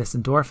looking for this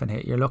endorphin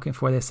hit. You're looking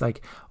for this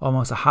like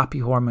almost a happy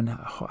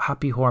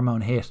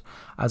hormone hit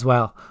as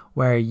well,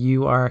 where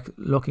you are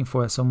looking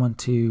for someone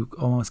to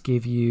almost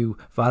give you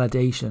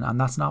validation,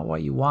 and that's not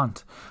what you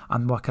want.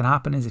 And what can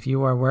happen is if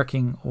you are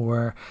working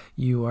or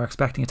you are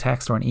expecting a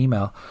text or an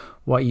email,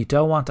 what you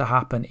don't want to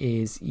happen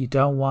is you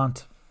don't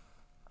want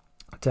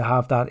to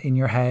have that in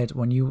your head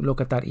when you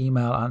look at that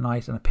email at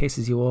night and it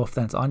pisses you off,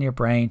 then it's on your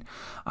brain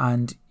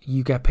and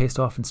you get pissed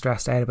off and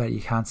stressed out about it, you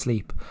can't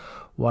sleep.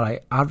 What I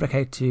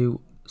advocate to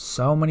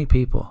so many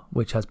people,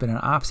 which has been an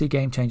absolute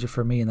game changer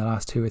for me in the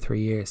last 2 or 3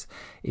 years,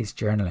 is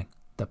journaling.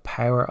 The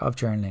power of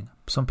journaling.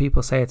 Some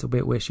people say it's a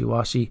bit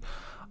wishy-washy,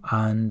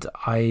 and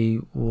I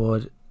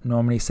would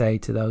normally say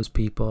to those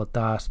people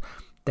that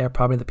they're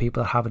probably the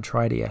people that haven't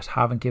tried it yet,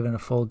 haven't given it a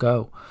full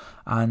go.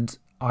 And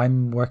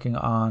I'm working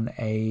on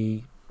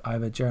I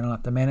have a journal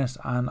at the minute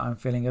and I'm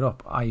filling it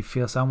up. I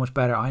feel so much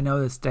better. I know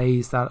there's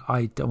days that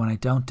when I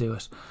don't do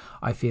it,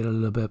 I feel a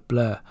little bit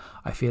blah.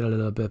 I feel a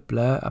little bit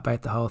blah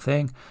about the whole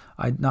thing.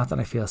 Not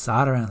that I feel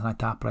sad or anything like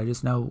that, but I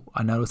just know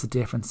I notice a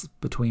difference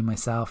between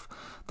myself,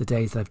 the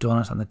days that I've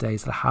done it and the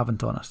days that I haven't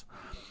done it.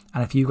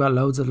 And if you've got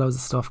loads of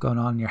stuff going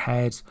on in your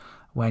head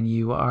when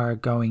you are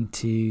going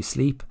to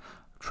sleep,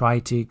 try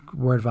to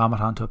word vomit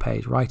onto a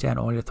page. Write down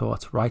all your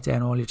thoughts, write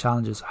down all your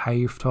challenges, how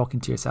you're talking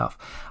to yourself,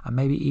 and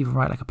maybe even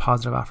write like a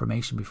positive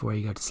affirmation before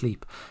you go to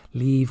sleep.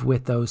 Leave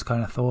with those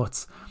kind of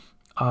thoughts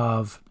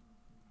of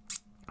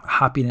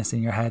happiness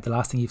in your head. The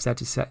last thing you've said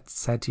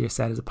to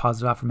yourself is a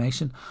positive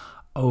affirmation.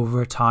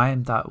 Over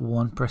time, that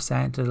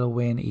 1% it'll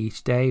win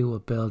each day will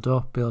build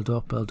up.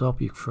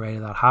 You've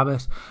created that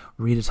habit.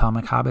 Read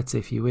Atomic Habits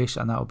if you wish,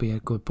 and that will be a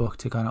good book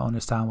to kind of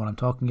understand what I'm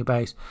talking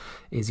about.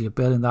 Is you're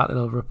building that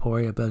little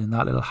rapport, you're building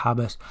that little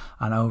habit,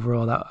 and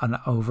overall that, and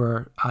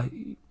over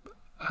an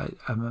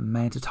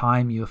amount of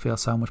time, you'll feel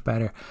so much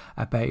better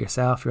about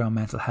yourself, your own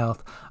mental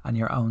health, and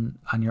your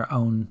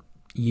own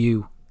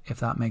you,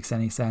 if that makes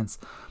any sense.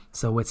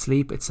 So with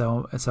sleep, it's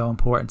so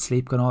important.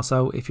 Sleep can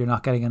also, if you're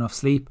not getting enough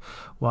sleep,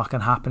 what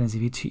can happen is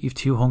if you've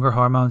two hunger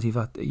hormones, you've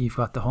got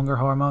the hunger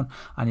hormone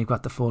and you've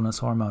got the fullness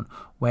hormone.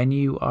 When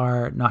you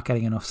are not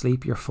getting enough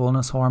sleep, your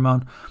fullness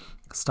hormone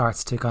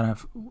starts to kind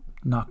of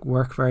not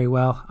work very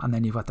well, and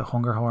then you've got the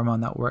hunger hormone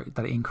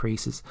that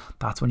increases.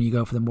 That's when you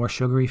go for the more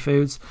sugary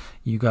foods.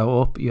 You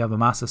go up, you have a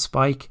massive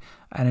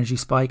energy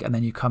spike, and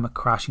then you come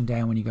crashing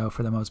down when you go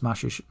for the most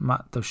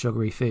those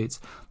sugary foods.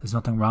 There's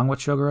nothing wrong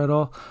with sugar at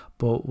all,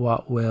 but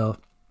what will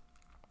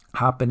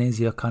happen is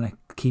you'll kind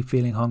of keep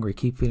feeling hungry.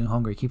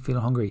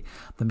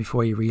 Then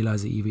before you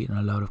realize that you've eaten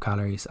a load of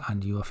calories,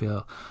 and you will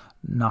feel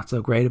not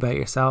so great about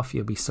yourself.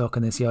 You'll be stuck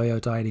in this yo-yo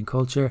dieting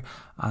culture,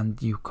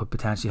 and you could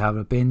potentially have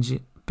a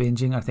binging.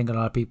 I think a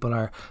lot of people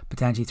are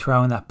potentially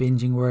throwing that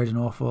binging word an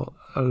awful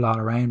a lot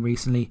around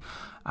recently,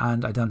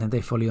 and I don't think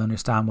they fully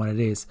understand what it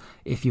is.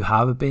 If you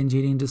have a binge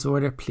eating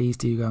disorder, please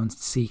do go and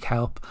seek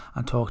help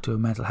and talk to a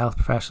mental health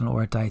professional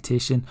or a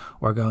dietitian,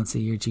 or go and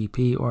see your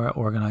GP, or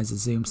organise a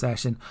Zoom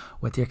session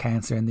with your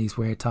counsellor in these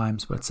weird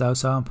times. But it's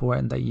so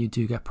important that you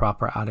do get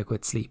proper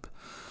adequate sleep.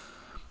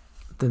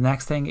 The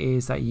next thing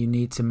is that you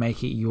need to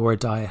make it your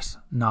diet,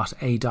 not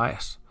a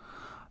diet.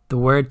 The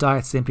word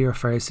diet simply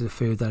refers to the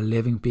food that a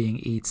living being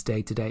eats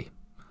day to day.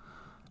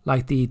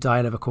 Like the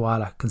diet of a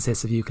koala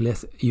consists of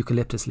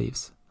eucalyptus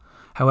leaves.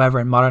 However,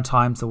 in modern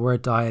times, the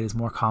word diet is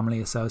more commonly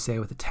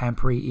associated with a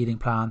temporary eating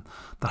plan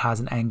that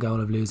has an end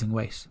goal of losing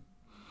weight.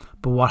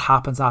 But what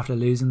happens after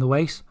losing the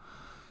weight?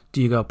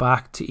 Do you go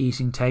back to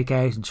eating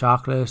takeout and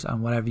chocolate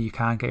and whatever you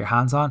can get your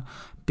hands on?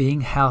 Being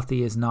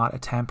healthy is not a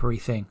temporary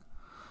thing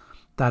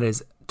that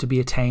is to be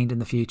attained in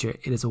the future.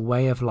 It is a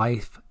way of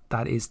life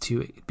that is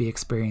to be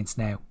experienced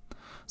now.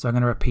 So I'm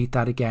going to repeat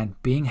that again.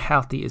 Being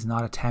healthy is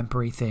not a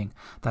temporary thing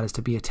that is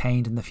to be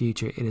attained in the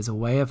future. It is a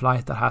way of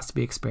life that has to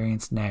be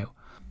experienced now.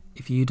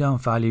 If you don't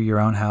value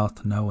your own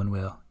health, no one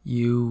will.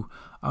 You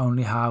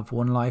only have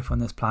one life on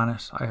this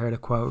planet. I heard a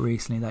quote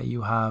recently that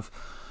you have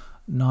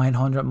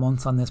 900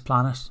 months on this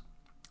planet.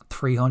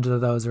 300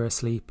 of those are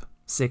asleep.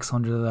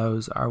 600 of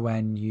those are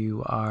when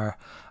you are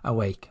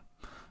awake.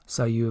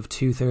 So you have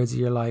 2/3 of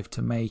your life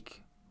to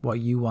make what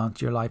you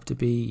want your life to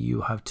be.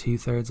 You have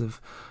 2/3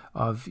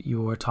 of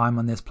your time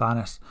on this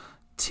planet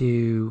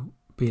to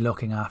be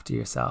looking after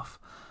yourself.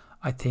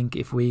 I think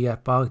if we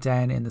get bogged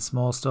down in the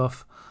small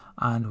stuff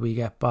and we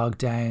get bogged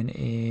down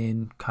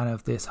in kind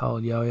of this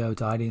whole yo-yo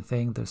dieting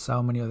thing, there's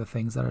so many other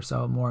things that are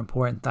so more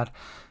important that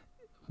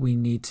we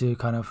need to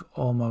kind of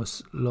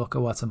almost look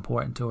at what's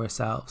important to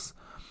ourselves.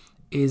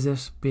 Is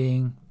it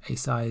being a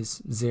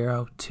size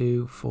 0,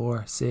 2,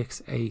 4,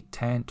 6, 8,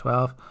 10,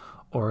 12,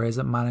 or is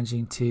it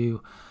managing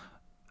to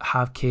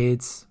have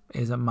kids?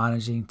 Is it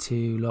managing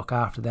to look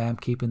after them,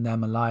 keeping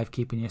them alive,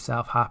 keeping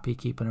yourself happy,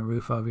 keeping a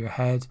roof over your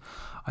head?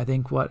 I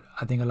think a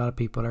lot of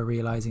people are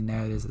realizing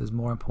now is that it's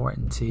more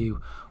important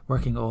to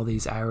working all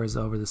these hours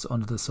under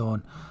the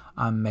sun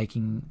and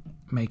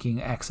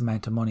making X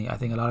amount of money. I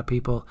think a lot of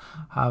people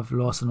have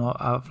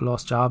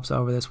lost jobs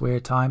over this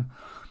weird time,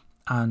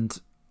 and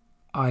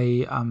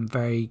I am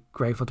very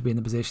grateful to be in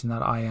the position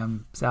that I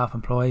am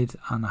self-employed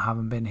and I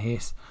haven't been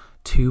hit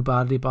too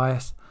badly by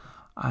it.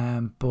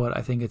 But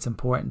I think it's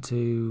important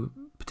to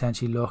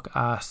potentially look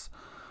at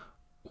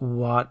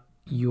what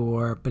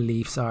your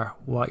beliefs are,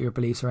 what your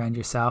beliefs around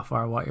yourself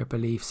are, what your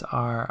beliefs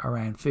are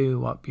around food,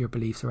 what your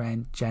beliefs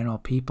around general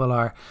people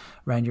are,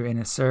 around your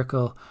inner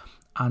circle,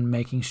 and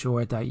making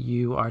sure that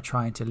you are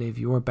trying to live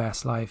your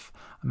best life,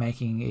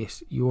 making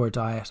it your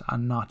diet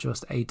and not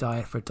just a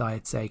diet for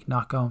diet's sake,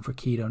 not going for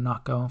keto,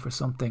 not going for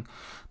something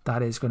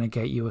that is going to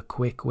get you a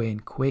quick win.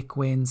 Quick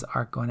wins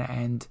are going to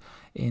end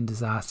in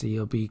disaster.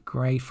 You'll be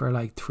great for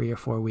like 3 or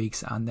 4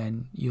 weeks and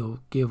then you'll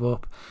give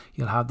up.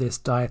 You'll have this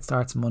diet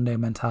starts Monday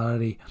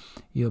mentality.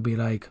 You'll be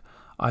like,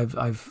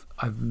 I've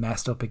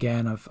messed up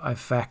again, I've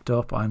fecked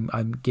up,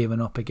 I'm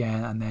giving up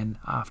again, and then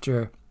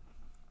after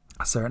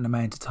a certain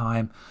amount of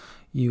time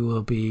you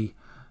will be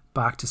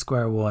back to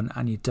square one,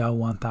 and you don't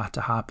want that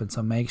to happen.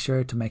 So make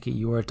sure to make it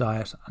your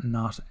diet,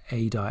 not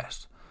a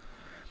diet.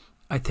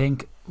 I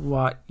think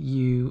what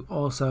you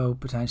also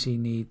potentially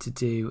need to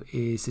do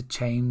is to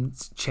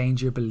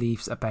change your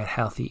beliefs about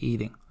healthy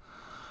eating.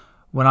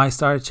 When I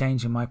started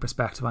changing my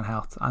perspective on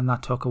health, and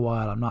that took a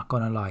while, I'm not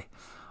going to lie,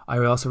 I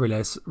also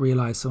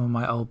realized some of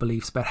my old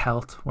beliefs about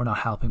health were not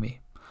helping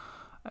me.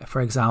 For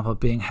example,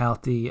 being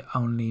healthy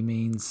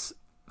means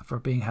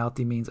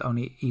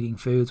only eating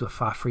foods with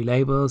fat-free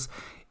labels,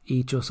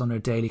 eat just under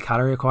daily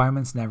calorie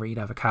requirements, never eat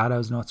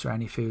avocados, nuts, or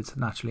any foods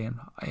naturally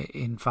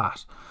in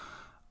fat.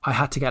 I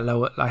had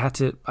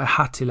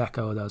to let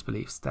go of those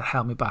beliefs that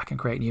held me back and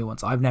create new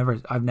ones. I've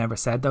never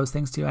said those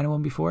things to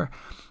anyone before.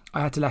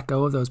 I had to let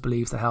go of those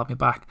beliefs that held me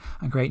back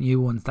and create new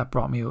ones that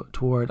brought me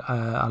toward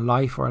a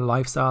life or a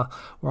lifestyle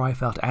where I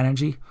felt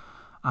energy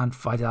and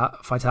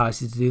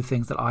vitality to do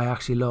things that I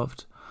actually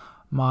loved.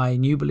 My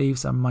new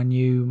beliefs and my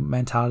new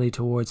mentality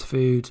towards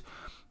food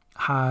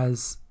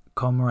has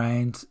come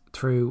around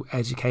through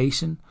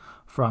education,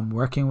 from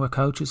working with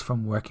coaches,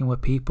 from working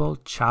with people,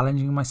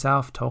 challenging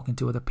myself, talking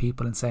to other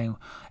people and saying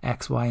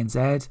X, Y, and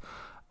Z.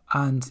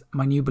 And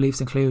my new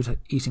beliefs include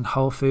eating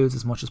whole foods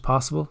as much as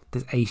possible,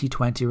 this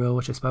 80-20 rule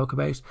which I spoke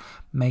about,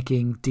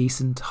 making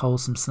decent,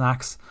 wholesome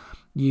snacks,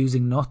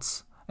 using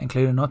nuts,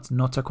 including nuts.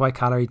 Nuts are quite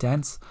calorie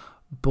dense,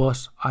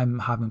 but I'm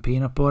having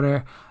peanut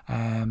butter,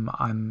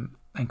 I'm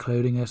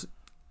including it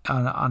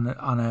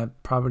on a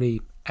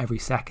probably every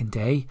second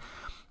day,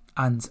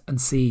 and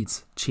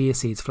seeds, chia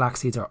seeds, flax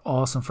seeds are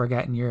awesome for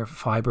getting your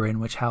fiber in,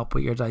 which help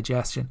with your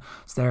digestion.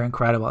 So they're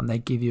incredible,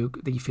 and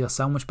you feel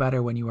so much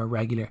better when you are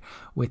regular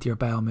with your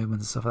bowel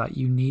movements and stuff like that.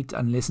 You need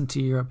and listen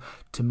to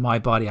my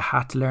body. I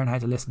had to learn how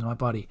to listen to my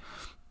body.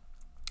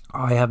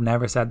 I have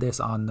never said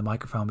this on the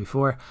microphone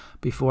before.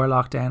 Before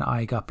lockdown,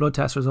 I got blood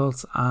test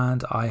results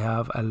and I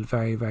have a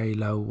very, very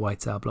low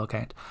white cell blood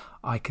count.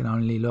 I can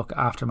only look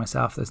after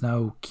myself. There's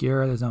no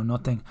cure, there's no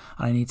nothing,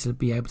 and I need to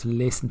be able to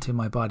listen to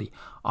my body.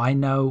 I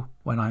know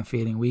when I'm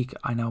feeling weak,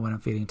 I know when I'm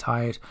feeling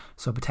tired,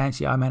 so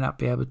potentially I may not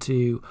be able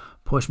to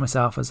push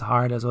myself as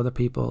hard as other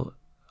people.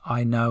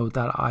 I know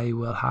that I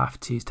will have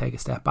to take a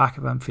step back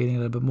if I'm feeling a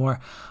little bit more.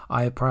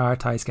 I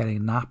prioritise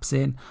getting naps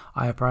in.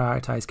 I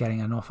prioritise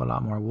getting an awful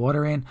lot more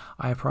water in.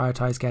 I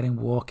prioritise getting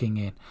walking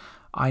in.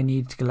 I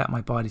need to let my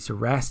body to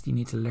rest. You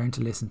need to learn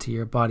to listen to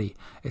your body.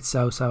 It's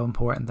so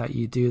important that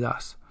you do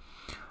that.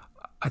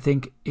 I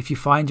think if you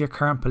find your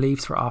current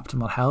beliefs for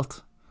optimal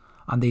health,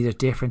 and these are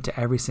different to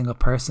every single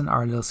person,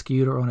 are a little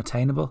skewed or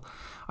unattainable,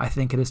 I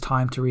think it is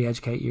time to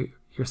re-educate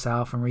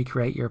yourself and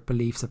recreate your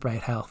beliefs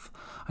about health.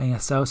 I think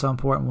it's so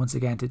important, once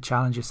again, to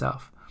challenge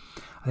yourself.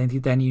 I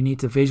think then you need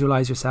to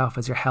visualize yourself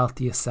as your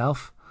healthiest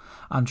self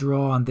and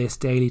draw on this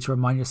daily to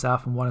remind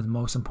yourself of what is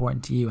most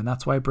important to you. And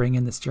that's why I bring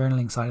in this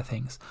journaling side of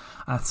things.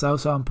 And it's so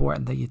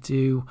important that you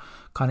do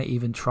kind of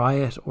even try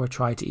it, or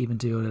try to even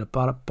do a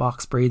little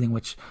box breathing,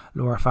 which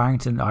Laura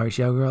Farrington, Irish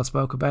Yoga Girl,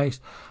 spoke about,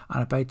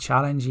 and about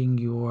change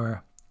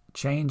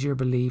your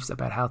beliefs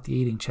about healthy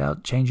eating,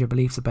 change your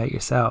beliefs about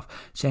yourself,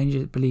 change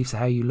your beliefs of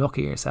how you look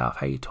at yourself,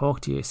 how you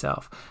talk to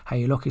yourself, how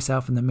you look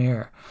yourself in the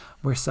mirror.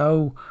 We're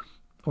so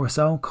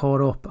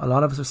caught up, a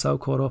lot of us are so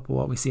caught up with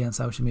what we see on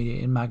social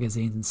media, in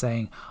magazines, and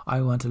saying, I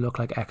want to look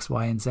like X,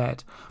 Y, and Z.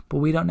 But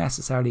we don't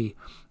necessarily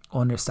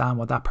understand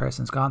what that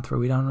person's gone through.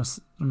 We don't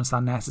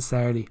understand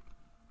necessarily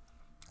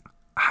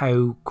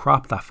how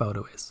cropped that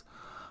photo is.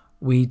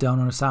 We don't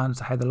understand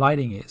how the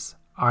lighting is.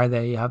 Have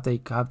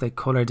they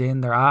coloured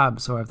in their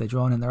abs, or have they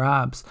drawn in their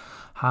abs?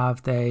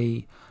 Have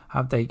they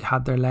had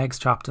their legs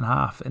chopped in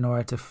half in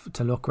order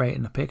to look great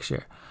in a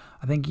picture?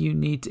 I think you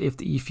need to,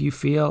 if you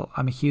feel,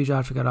 I'm a huge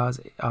advocate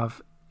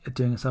of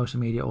doing a social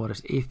media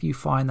audit. If you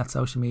find that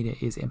social media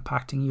is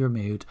impacting your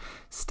mood,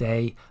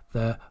 stay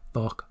the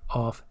fuck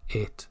off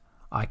it.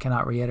 I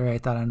cannot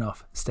reiterate that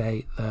enough.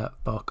 Stay the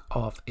fuck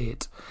off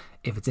it.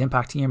 If it's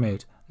impacting your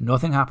mood,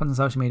 nothing happens on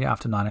social media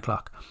after 9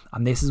 o'clock.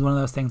 And this is one of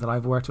those things that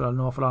I've worked with an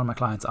awful lot of my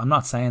clients. I'm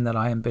not saying that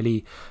I am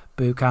Billy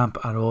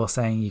Bootcamp at all,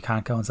 saying you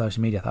can't go on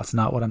social media. That's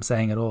not what I'm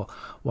saying at all.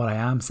 What I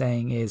am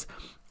saying is,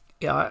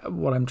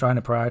 what I'm trying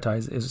to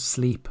prioritize is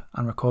sleep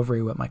and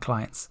recovery with my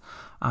clients.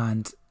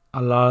 And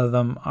a lot of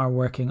them are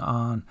working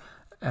on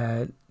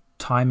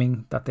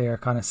timing that they are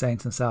kind of saying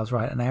to themselves,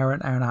 right, an hour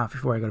and a half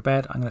before I go to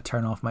bed, I'm going to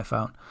turn off my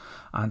phone,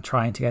 and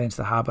trying to get into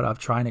the habit of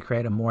trying to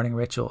create a morning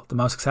ritual. The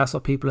most successful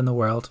people in the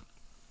world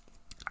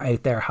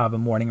out there have a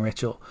morning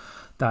ritual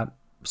that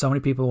so many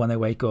people, when they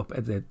wake up,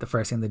 the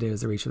first thing they do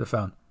is they reach for the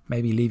phone.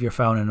 Maybe leave your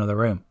phone in another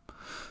room.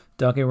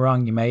 Don't get me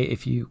wrong, you may,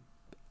 if you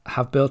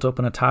have built up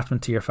an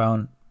attachment to your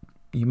phone,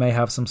 you may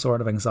have some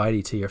sort of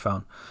anxiety to your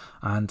phone,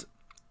 and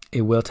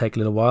it will take a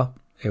little while.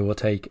 It will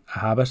take a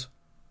habit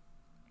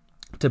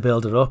to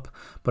build it up,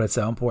 but it's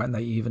so important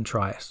that you even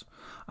try it.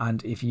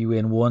 And if you,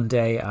 in one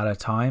day at a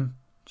time,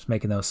 just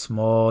making those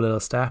small little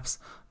steps,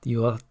 you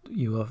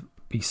will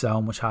be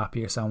so much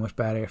happier, so much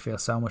better, feel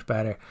so much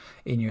better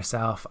in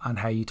yourself and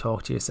how you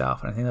talk to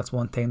yourself. And I think that's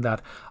one thing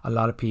that a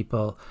lot of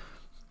people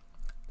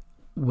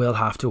will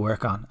have to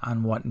work on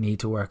and what need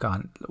to work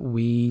on.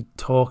 We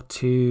talk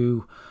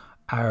to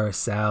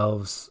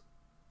ourselves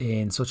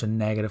in such a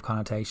negative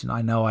connotation.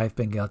 I know I've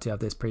been guilty of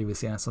this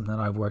previously, and it's something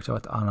that I've worked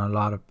with on a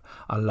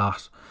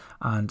lot.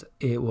 And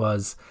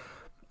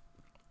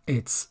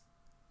it's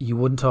you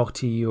wouldn't talk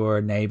to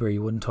your neighbor,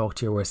 you wouldn't talk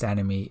to your worst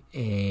enemy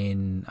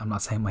I'm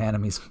not saying my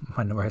enemy's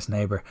my worst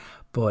neighbor,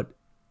 but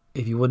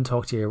if you wouldn't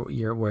talk to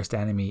your worst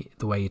enemy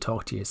the way you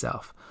talk to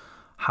yourself,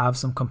 have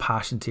some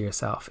compassion to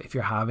yourself. If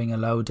you're having a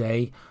low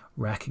day,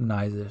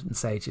 recognize it and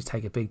say, just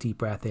take a big deep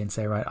breath in,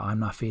 say, right, I'm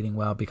not feeling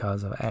well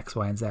because of X,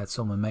 Y, and Z.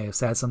 Someone may have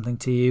said something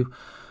to you.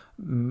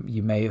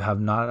 You may have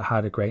not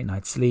had a great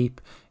night's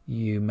sleep.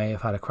 You may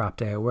have had a crap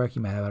day at work.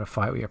 You may have had a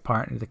fight with your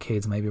partner. The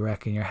kids may be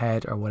wrecking your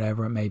head or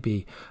whatever it may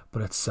be.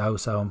 But it's so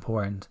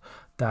important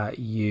that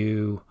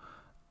you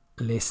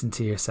listen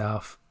to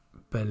yourself,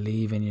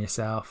 believe in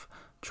yourself,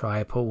 try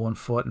to put one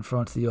foot in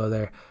front of the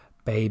other.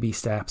 Baby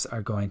steps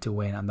are going to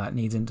win. And that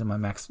leads into my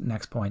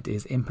next point,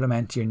 is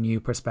implement your new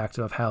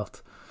perspective of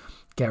health.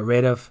 Get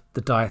rid of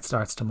the diet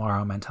starts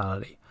tomorrow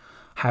mentality.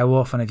 How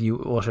often have you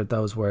uttered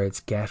those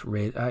words, get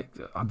rid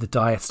of the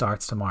diet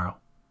starts tomorrow,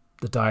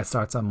 the diet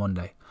starts on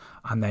Monday,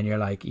 and then you're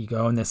like, you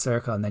go in this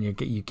circle, and then you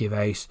give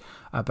out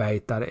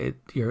about that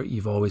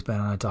you've always been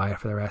on a diet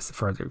for the rest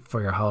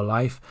for your whole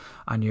life,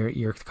 and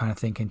you're kind of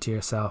thinking to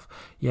yourself,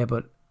 yeah,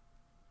 but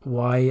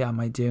why am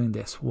I doing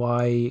this?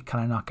 Why can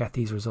I not get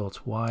these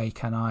results? Why is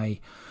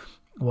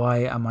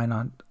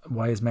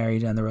Mary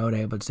down the road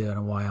able to do it,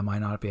 and why am I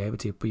not be able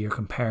to? But you're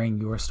comparing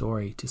your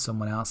story to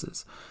someone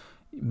else's.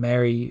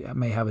 Mary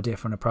may have a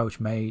different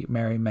approach. Mary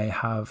may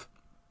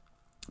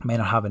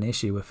not have an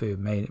issue with food.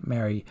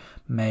 Mary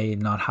may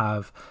not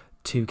have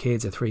 2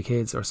 kids or 3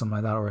 kids or something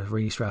like that, or a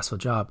really stressful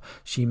job.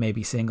 She may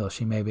be single.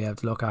 She may be able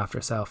to look after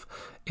herself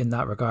in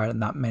that regard,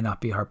 and that may not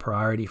be her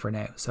priority for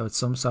now. So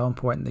it's so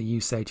important that you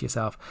say to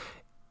yourself,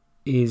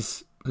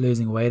 is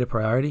losing weight a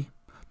priority?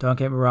 Don't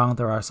get me wrong,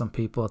 there are some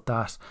people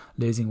that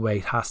losing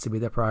weight has to be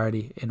their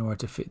priority in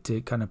order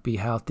to kind of be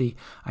healthy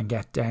and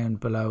get down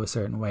below a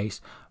certain weight,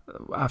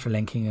 after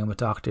linking in with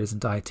doctors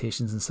and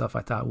dietitians and stuff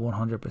like that,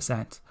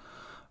 100%.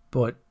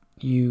 But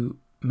you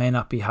may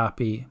not be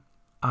happy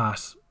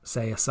at,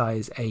 say, a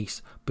size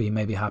 8, but you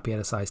may be happy at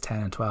a size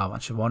 10 and 12.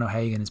 And Siobhan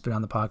O'Hagan has been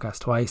on the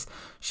podcast twice.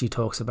 She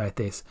talks about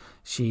this.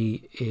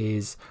 She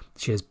has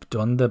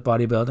done the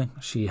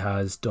bodybuilding. She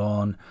has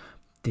done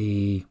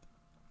the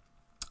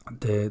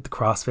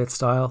CrossFit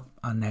style,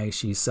 and now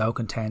she's so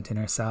content in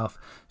herself.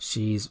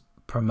 She's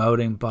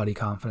promoting body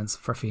confidence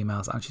for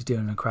females, and she's doing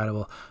an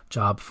incredible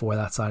job for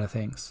that side of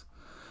things.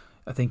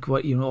 I think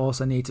what you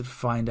also need to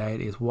find out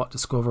is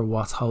discover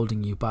what's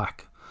holding you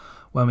back.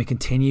 When we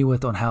continue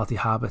with unhealthy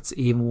habits,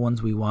 even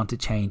ones we want to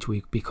change,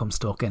 we become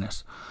stuck in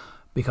it,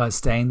 because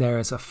staying there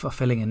is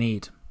fulfilling a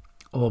need,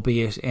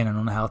 albeit in an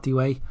unhealthy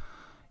way.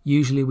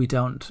 Usually we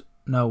don't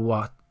know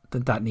what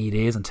that need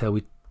is until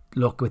we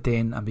look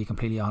within and be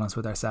completely honest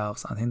with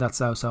ourselves. I think that's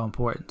so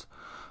important.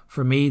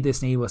 For me,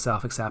 this need was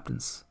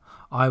self-acceptance.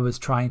 I was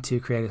trying to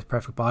create a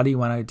perfect body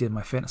when I did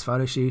my fitness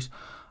photo shoot,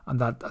 and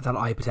that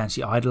I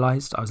potentially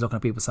idolized. I was looking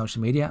at people's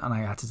social media and I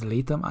had to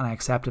delete them, and I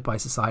accepted by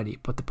society.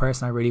 But the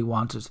person I really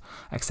wanted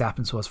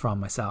acceptance was from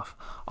myself.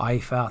 I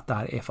felt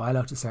that if I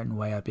looked a certain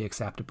way, I'd be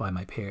accepted by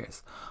my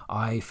peers.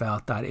 I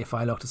felt that if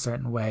I looked a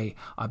certain way,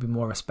 I'd be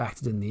more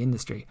respected in the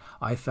industry.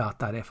 I felt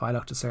that if I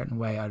looked a certain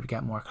way, I'd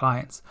get more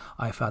clients.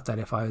 I felt that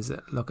if I was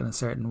looking a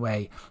certain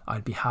way,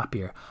 I'd be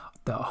happier.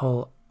 The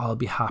whole I'll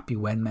be happy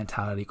when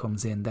mentality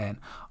comes in then.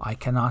 I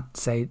cannot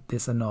say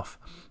this enough.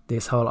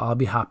 This whole I'll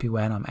be happy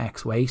when I'm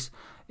X weight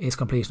is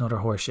complete and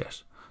utter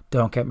horseshit.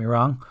 Don't get me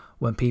wrong.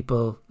 when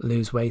people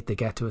lose weight, they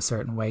get to a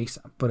certain weight,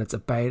 but it's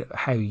about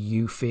how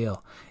you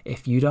feel.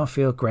 If you don't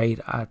feel great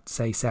at,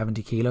 say,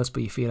 70 kilos,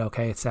 but you feel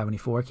okay at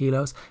 74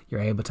 kilos,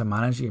 you're able to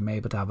manage, you're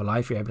able to have a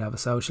life, you're able to have a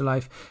social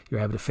life, you're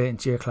able to fit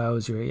into your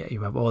clothes,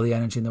 you have all the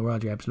energy in the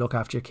world, you're able to look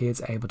after your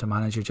kids, able to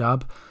manage your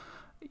job,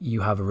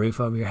 you have a roof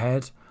over your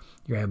head,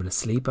 you're able to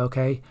sleep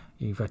okay,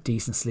 you've got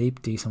decent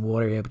sleep, decent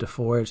water, you're able to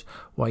afford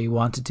what you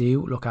want to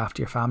do, look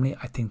after your family.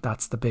 I think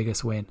that's the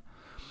biggest win.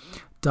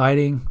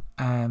 Dieting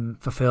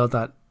fulfilled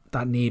that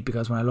need,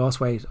 because when I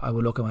lost weight, I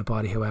would look at my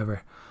body.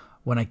 However,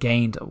 when I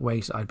gained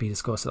weight, I'd be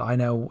disgusted. I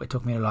know it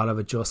took me a lot of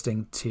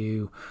adjusting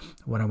to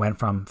when I went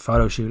from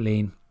photo shoot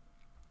lean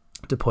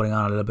to putting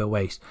on a little bit of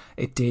weight.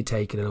 It did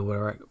take a little bit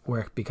of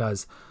work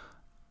because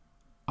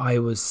I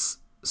was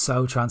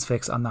so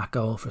transfixed on that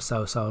goal for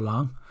so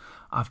long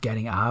of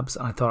getting abs,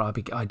 and I thought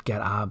I'd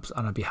get abs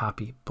and I'd be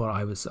happy, but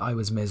I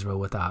was miserable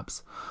with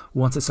abs.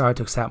 Once I started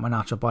to accept my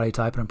natural body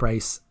type and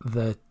embrace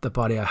the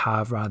body I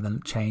have rather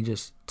than change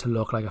it to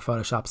look like a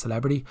Photoshop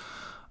celebrity,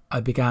 I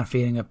began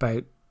feeling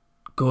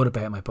good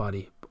about my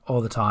body all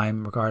the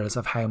time, regardless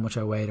of how much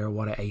I weighed or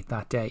what I ate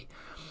that day.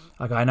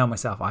 Like, I know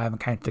myself, I haven't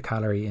counted a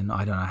calorie in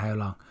I don't know how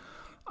long.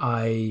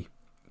 I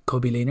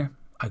could be leaner,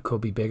 I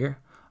could be bigger,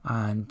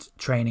 and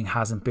training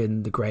hasn't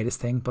been the greatest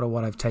thing, but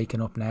what I've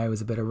taken up now is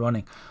a bit of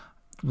running.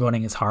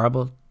 Running is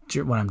horrible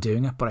when I'm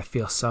doing it, but I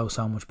feel so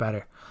much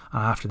better.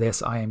 And after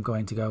this, I am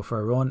going to go for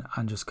a run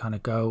and just kind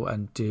of go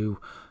and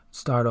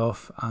start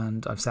off,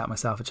 and I've set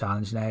myself a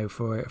challenge now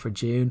for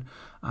June,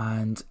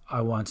 and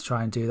I want to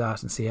try and do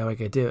that and see how I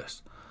can do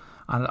it.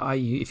 And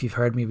if you've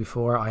heard me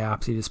before, I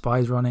absolutely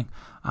despise running,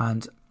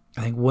 and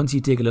I think once you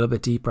dig a little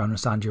bit deeper and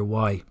understand your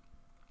why,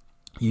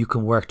 you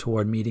can work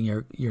toward meeting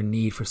your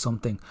need for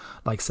something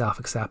like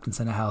self-acceptance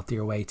in a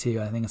healthier way too.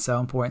 And I think it's so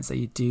important that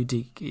you do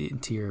dig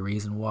into your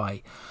reason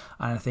why.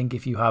 And I think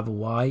if you have a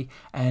why,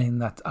 anything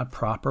that's a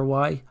proper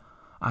why,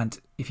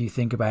 and if you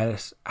think about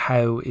it,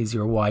 how is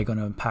your why going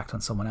to impact on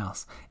someone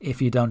else?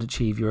 If you don't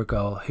achieve your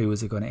goal, who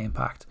is it going to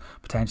impact?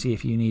 Potentially,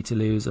 if you need to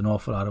lose an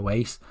awful lot of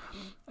weight,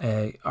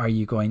 are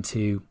you going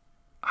to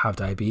have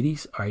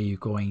diabetes? Are you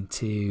going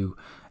to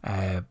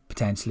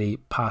potentially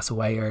pass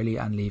away early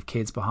and leave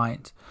kids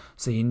behind?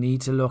 So you need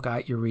to look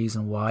at your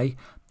reason why.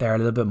 They're a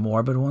little bit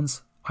morbid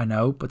ones, I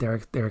know, but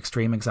they're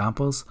extreme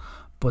examples,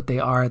 but they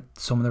are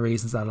some of the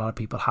reasons that a lot of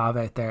people have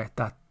out there,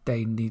 that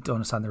they need to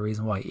understand the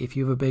reason why. If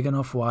you have a big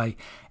enough why,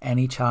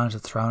 any challenge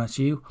that's thrown at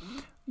you,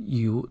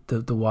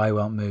 the why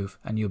won't move,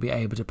 and you'll be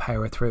able to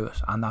power through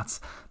it. And that's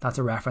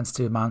a reference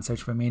to Man's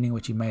Search for Meaning,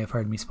 which you may have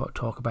heard me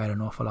talk about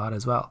an awful lot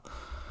as well.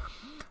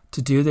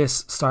 To do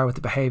this, start with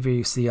the behavior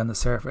you see on the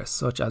surface,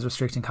 such as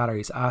restricting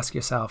calories. Ask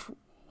yourself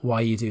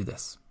why you do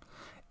this.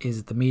 Is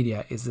it the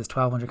media? Is this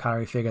 1200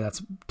 calorie figure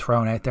that's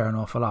thrown out there an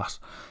awful lot?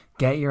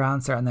 Get your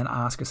answer and then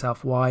ask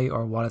yourself why,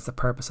 or what is the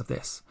purpose of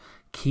this.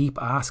 Keep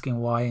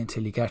asking why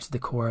until you get to the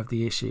core of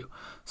the issue.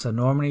 So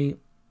normally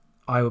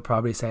I would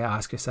probably say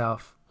ask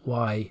yourself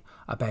why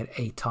about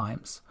 8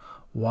 times.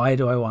 Why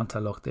do I want to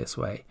look this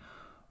way?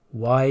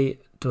 Why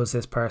does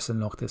this person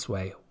look this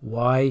way?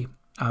 Why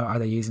are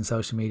they using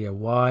social media?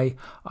 Why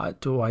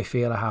do I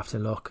feel I have to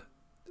look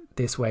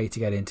this way to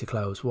get into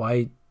clothes?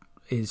 Why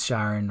is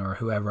Sharon or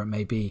whoever it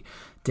may be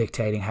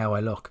dictating how I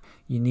look?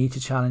 You need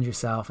to challenge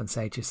yourself and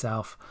say to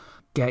yourself,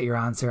 get your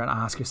answer and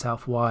ask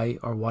yourself why,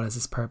 or what is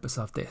this purpose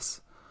of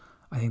this?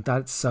 I think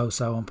that's so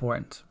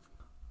important.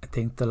 I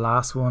think the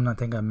last one I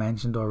think I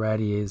mentioned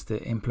already is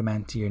to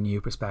implement your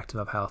new perspective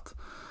of health.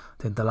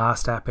 I think the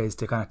last step is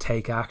to kind of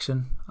take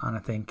action, and I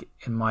think,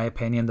 in my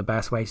opinion, the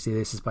best way to do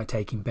this is by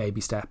taking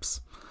baby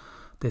steps.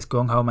 This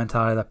gung-ho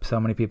mentality that so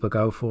many people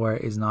go for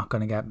is not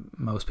going to get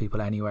most people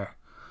anywhere.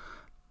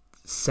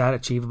 Set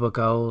achievable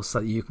goals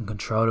so that you can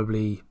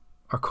controllably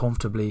or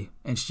comfortably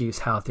introduce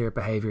healthier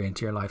behaviour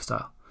into your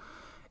lifestyle.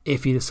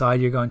 If you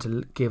decide you're going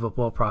to give up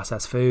all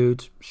processed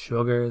food,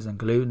 sugars and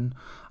gluten,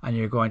 and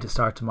you're going to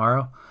start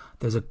tomorrow,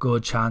 there's a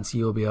good chance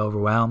you'll be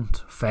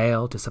overwhelmed,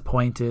 fail,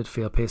 disappointed,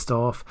 feel pissed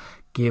off,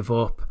 give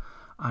up,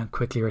 and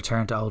quickly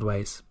return to old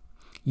ways.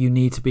 You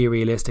need to be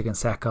realistic and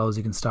set goals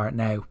you can start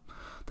now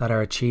that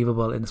are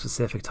achievable in a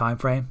specific time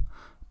frame.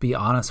 Be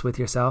honest with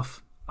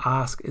yourself.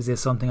 Ask, is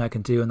this something I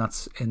can do in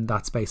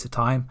that space of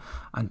time?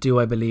 And do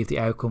I believe the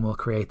outcome will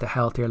create the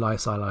healthier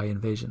lifestyle I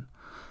envision?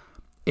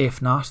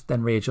 If not,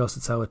 then readjust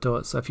it so it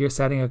does. So if you're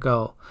setting a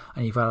goal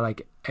and you've got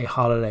like a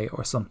holiday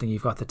or something,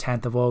 you've got the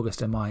 10th of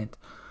August in mind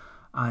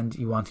and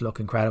you want to look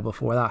incredible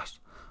for that,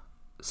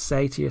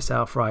 say to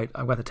yourself, right,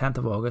 I've got the 10th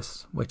of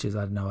August, which is,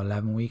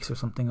 11 weeks or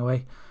something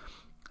away.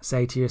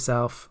 Say to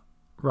yourself,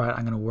 right,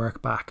 I'm going to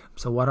work back.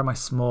 So what are my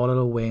small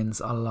little wins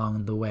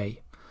along the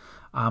way?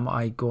 Am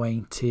I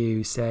going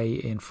to say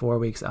in 4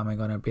 weeks, am I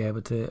going to be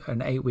able to,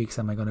 in 8 weeks,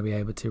 am I going to be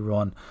able to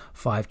run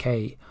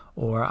 5k?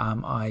 Or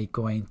am I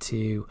going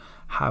to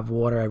have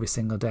water every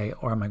single day?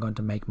 Or am I going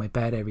to make my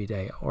bed every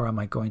day? Or am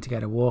I going to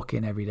get a walk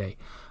in every day?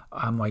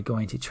 Am I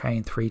going to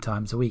train 3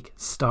 times a week?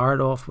 Start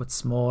off with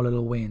small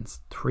little wins.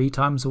 3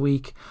 times a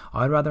week.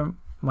 I'd rather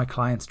my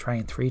clients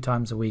train 3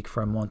 times a week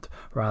for a month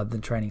rather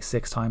than training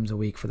 6 times a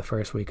week for the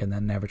first week and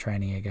then never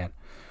training again.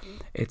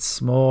 It's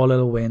small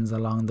little wins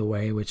along the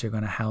way which are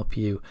going to help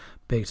you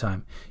big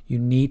time. You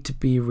need to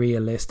be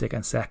realistic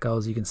and set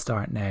goals you can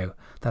start now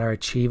that are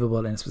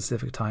achievable in a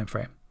specific time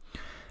frame.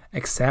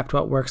 Accept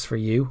what works for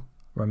you.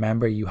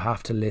 Remember, you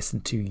have to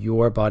listen to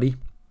your body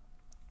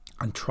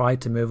and try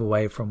to move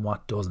away from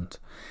what doesn't.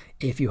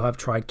 If you have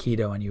tried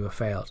keto and you have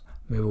failed,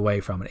 move away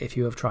from it. If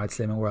you have tried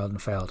Slimming World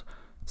and failed,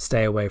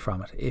 stay away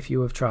from it. If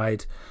you have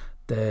tried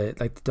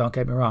don't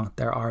get me wrong,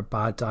 there are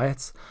bad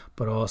diets,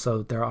 but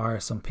also there are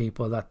some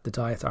people that the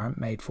diets aren't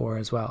made for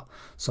as well.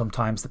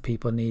 Sometimes the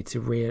people need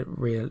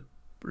to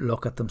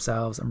look at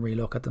themselves and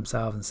relook at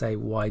themselves and say,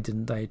 why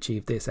didn't I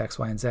achieve this X,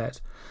 Y, and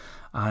Z?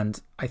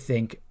 And I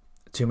think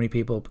too many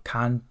people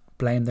can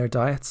blame their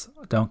diets,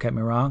 don't get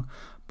me wrong,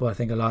 but I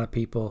think a lot of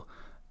people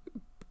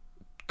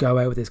go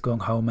out with this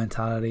gung-ho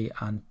mentality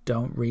and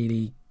don't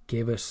really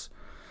give it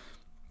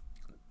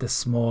the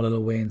small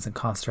little wins and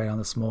concentrate on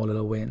the small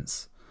little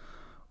wins.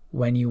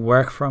 When you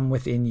work from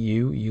within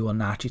you, you will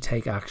naturally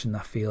take action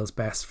that feels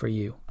best for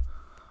you.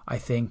 I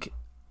think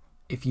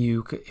if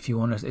you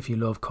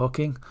love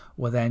cooking,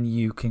 well then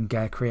you can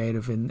get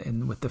creative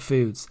in with the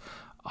foods.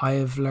 I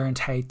have learned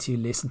how to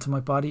listen to my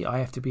body. I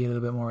have to be a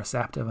little bit more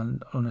receptive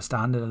and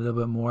understand it a little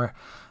bit more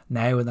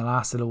now in the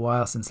last little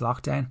while since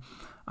lockdown.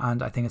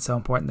 And I think it's so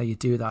important that you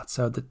do that.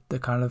 So the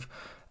kind of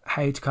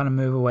how to kind of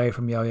move away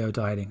from yo-yo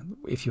dieting.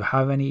 If you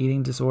have any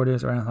eating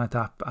disorders or anything like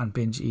that and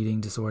binge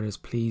eating disorders,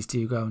 please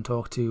do go and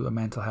talk to a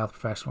mental health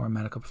professional or a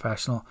medical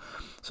professional.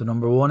 So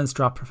number 1 is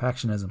drop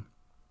perfectionism.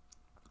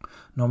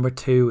 Number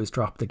 2 is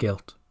drop the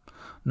guilt.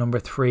 Number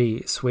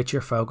 3, switch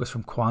your focus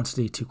from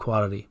quantity to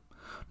quality.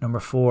 Number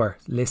 4,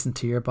 listen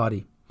to your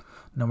body.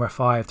 Number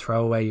 5,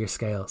 throw away your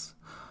scales.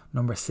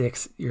 Number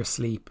 6, your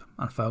sleep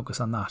and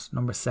focus on that.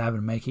 Number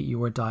 7, make it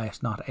your diet,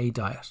 not a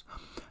diet.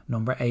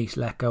 Number 8,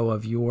 let go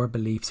of your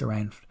beliefs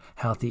around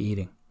healthy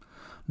eating.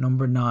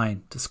 Number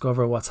 9,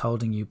 discover what's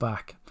holding you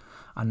back.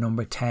 And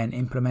number 10,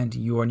 implement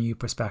your new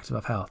perspective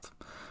of health.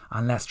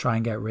 And let's try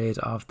and get rid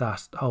of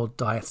that whole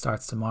diet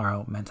starts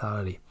tomorrow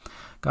mentality.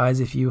 Guys,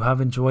 if you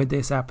have enjoyed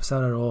this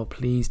episode at all,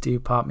 please do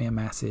pop me a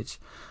message.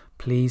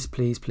 Please,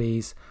 please,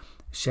 please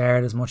share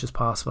it as much as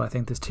possible. I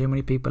think there's too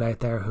many people out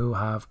there who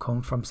have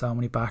come from so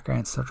many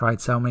backgrounds, have tried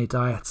so many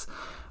diets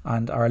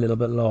and are a little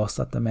bit lost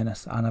at the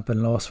minute and have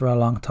been lost for a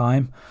long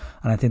time,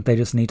 and I think they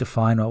just need to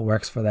find what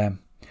works for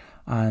them.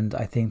 And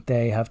I think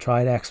they have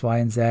tried X, Y,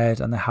 and Z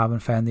and they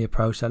haven't found the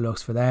approach that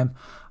looks for them.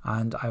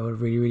 And I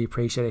would really, really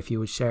appreciate if you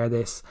would share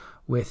this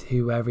with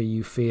whoever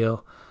you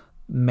feel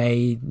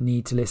may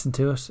need to listen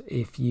to it.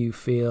 If you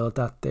feel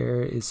that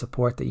there is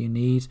support that you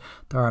need,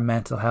 there are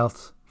mental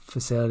health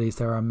facilities,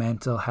 there are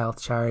mental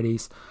health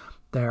charities,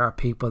 there are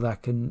people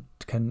that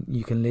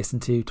you can listen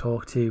to,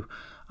 talk to.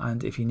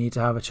 And if you need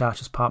to have a chat,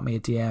 just pop me a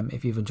DM.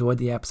 If you've enjoyed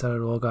the episode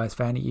at all, guys,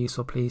 found it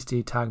useful, please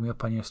do tag me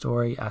up on your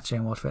story at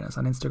Shane Walsh Fitness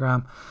on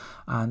Instagram.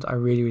 And I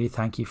really, really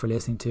thank you for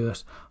listening to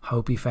it.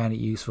 Hope you found it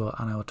useful,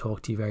 and I will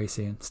talk to you very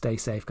soon. Stay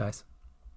safe, guys.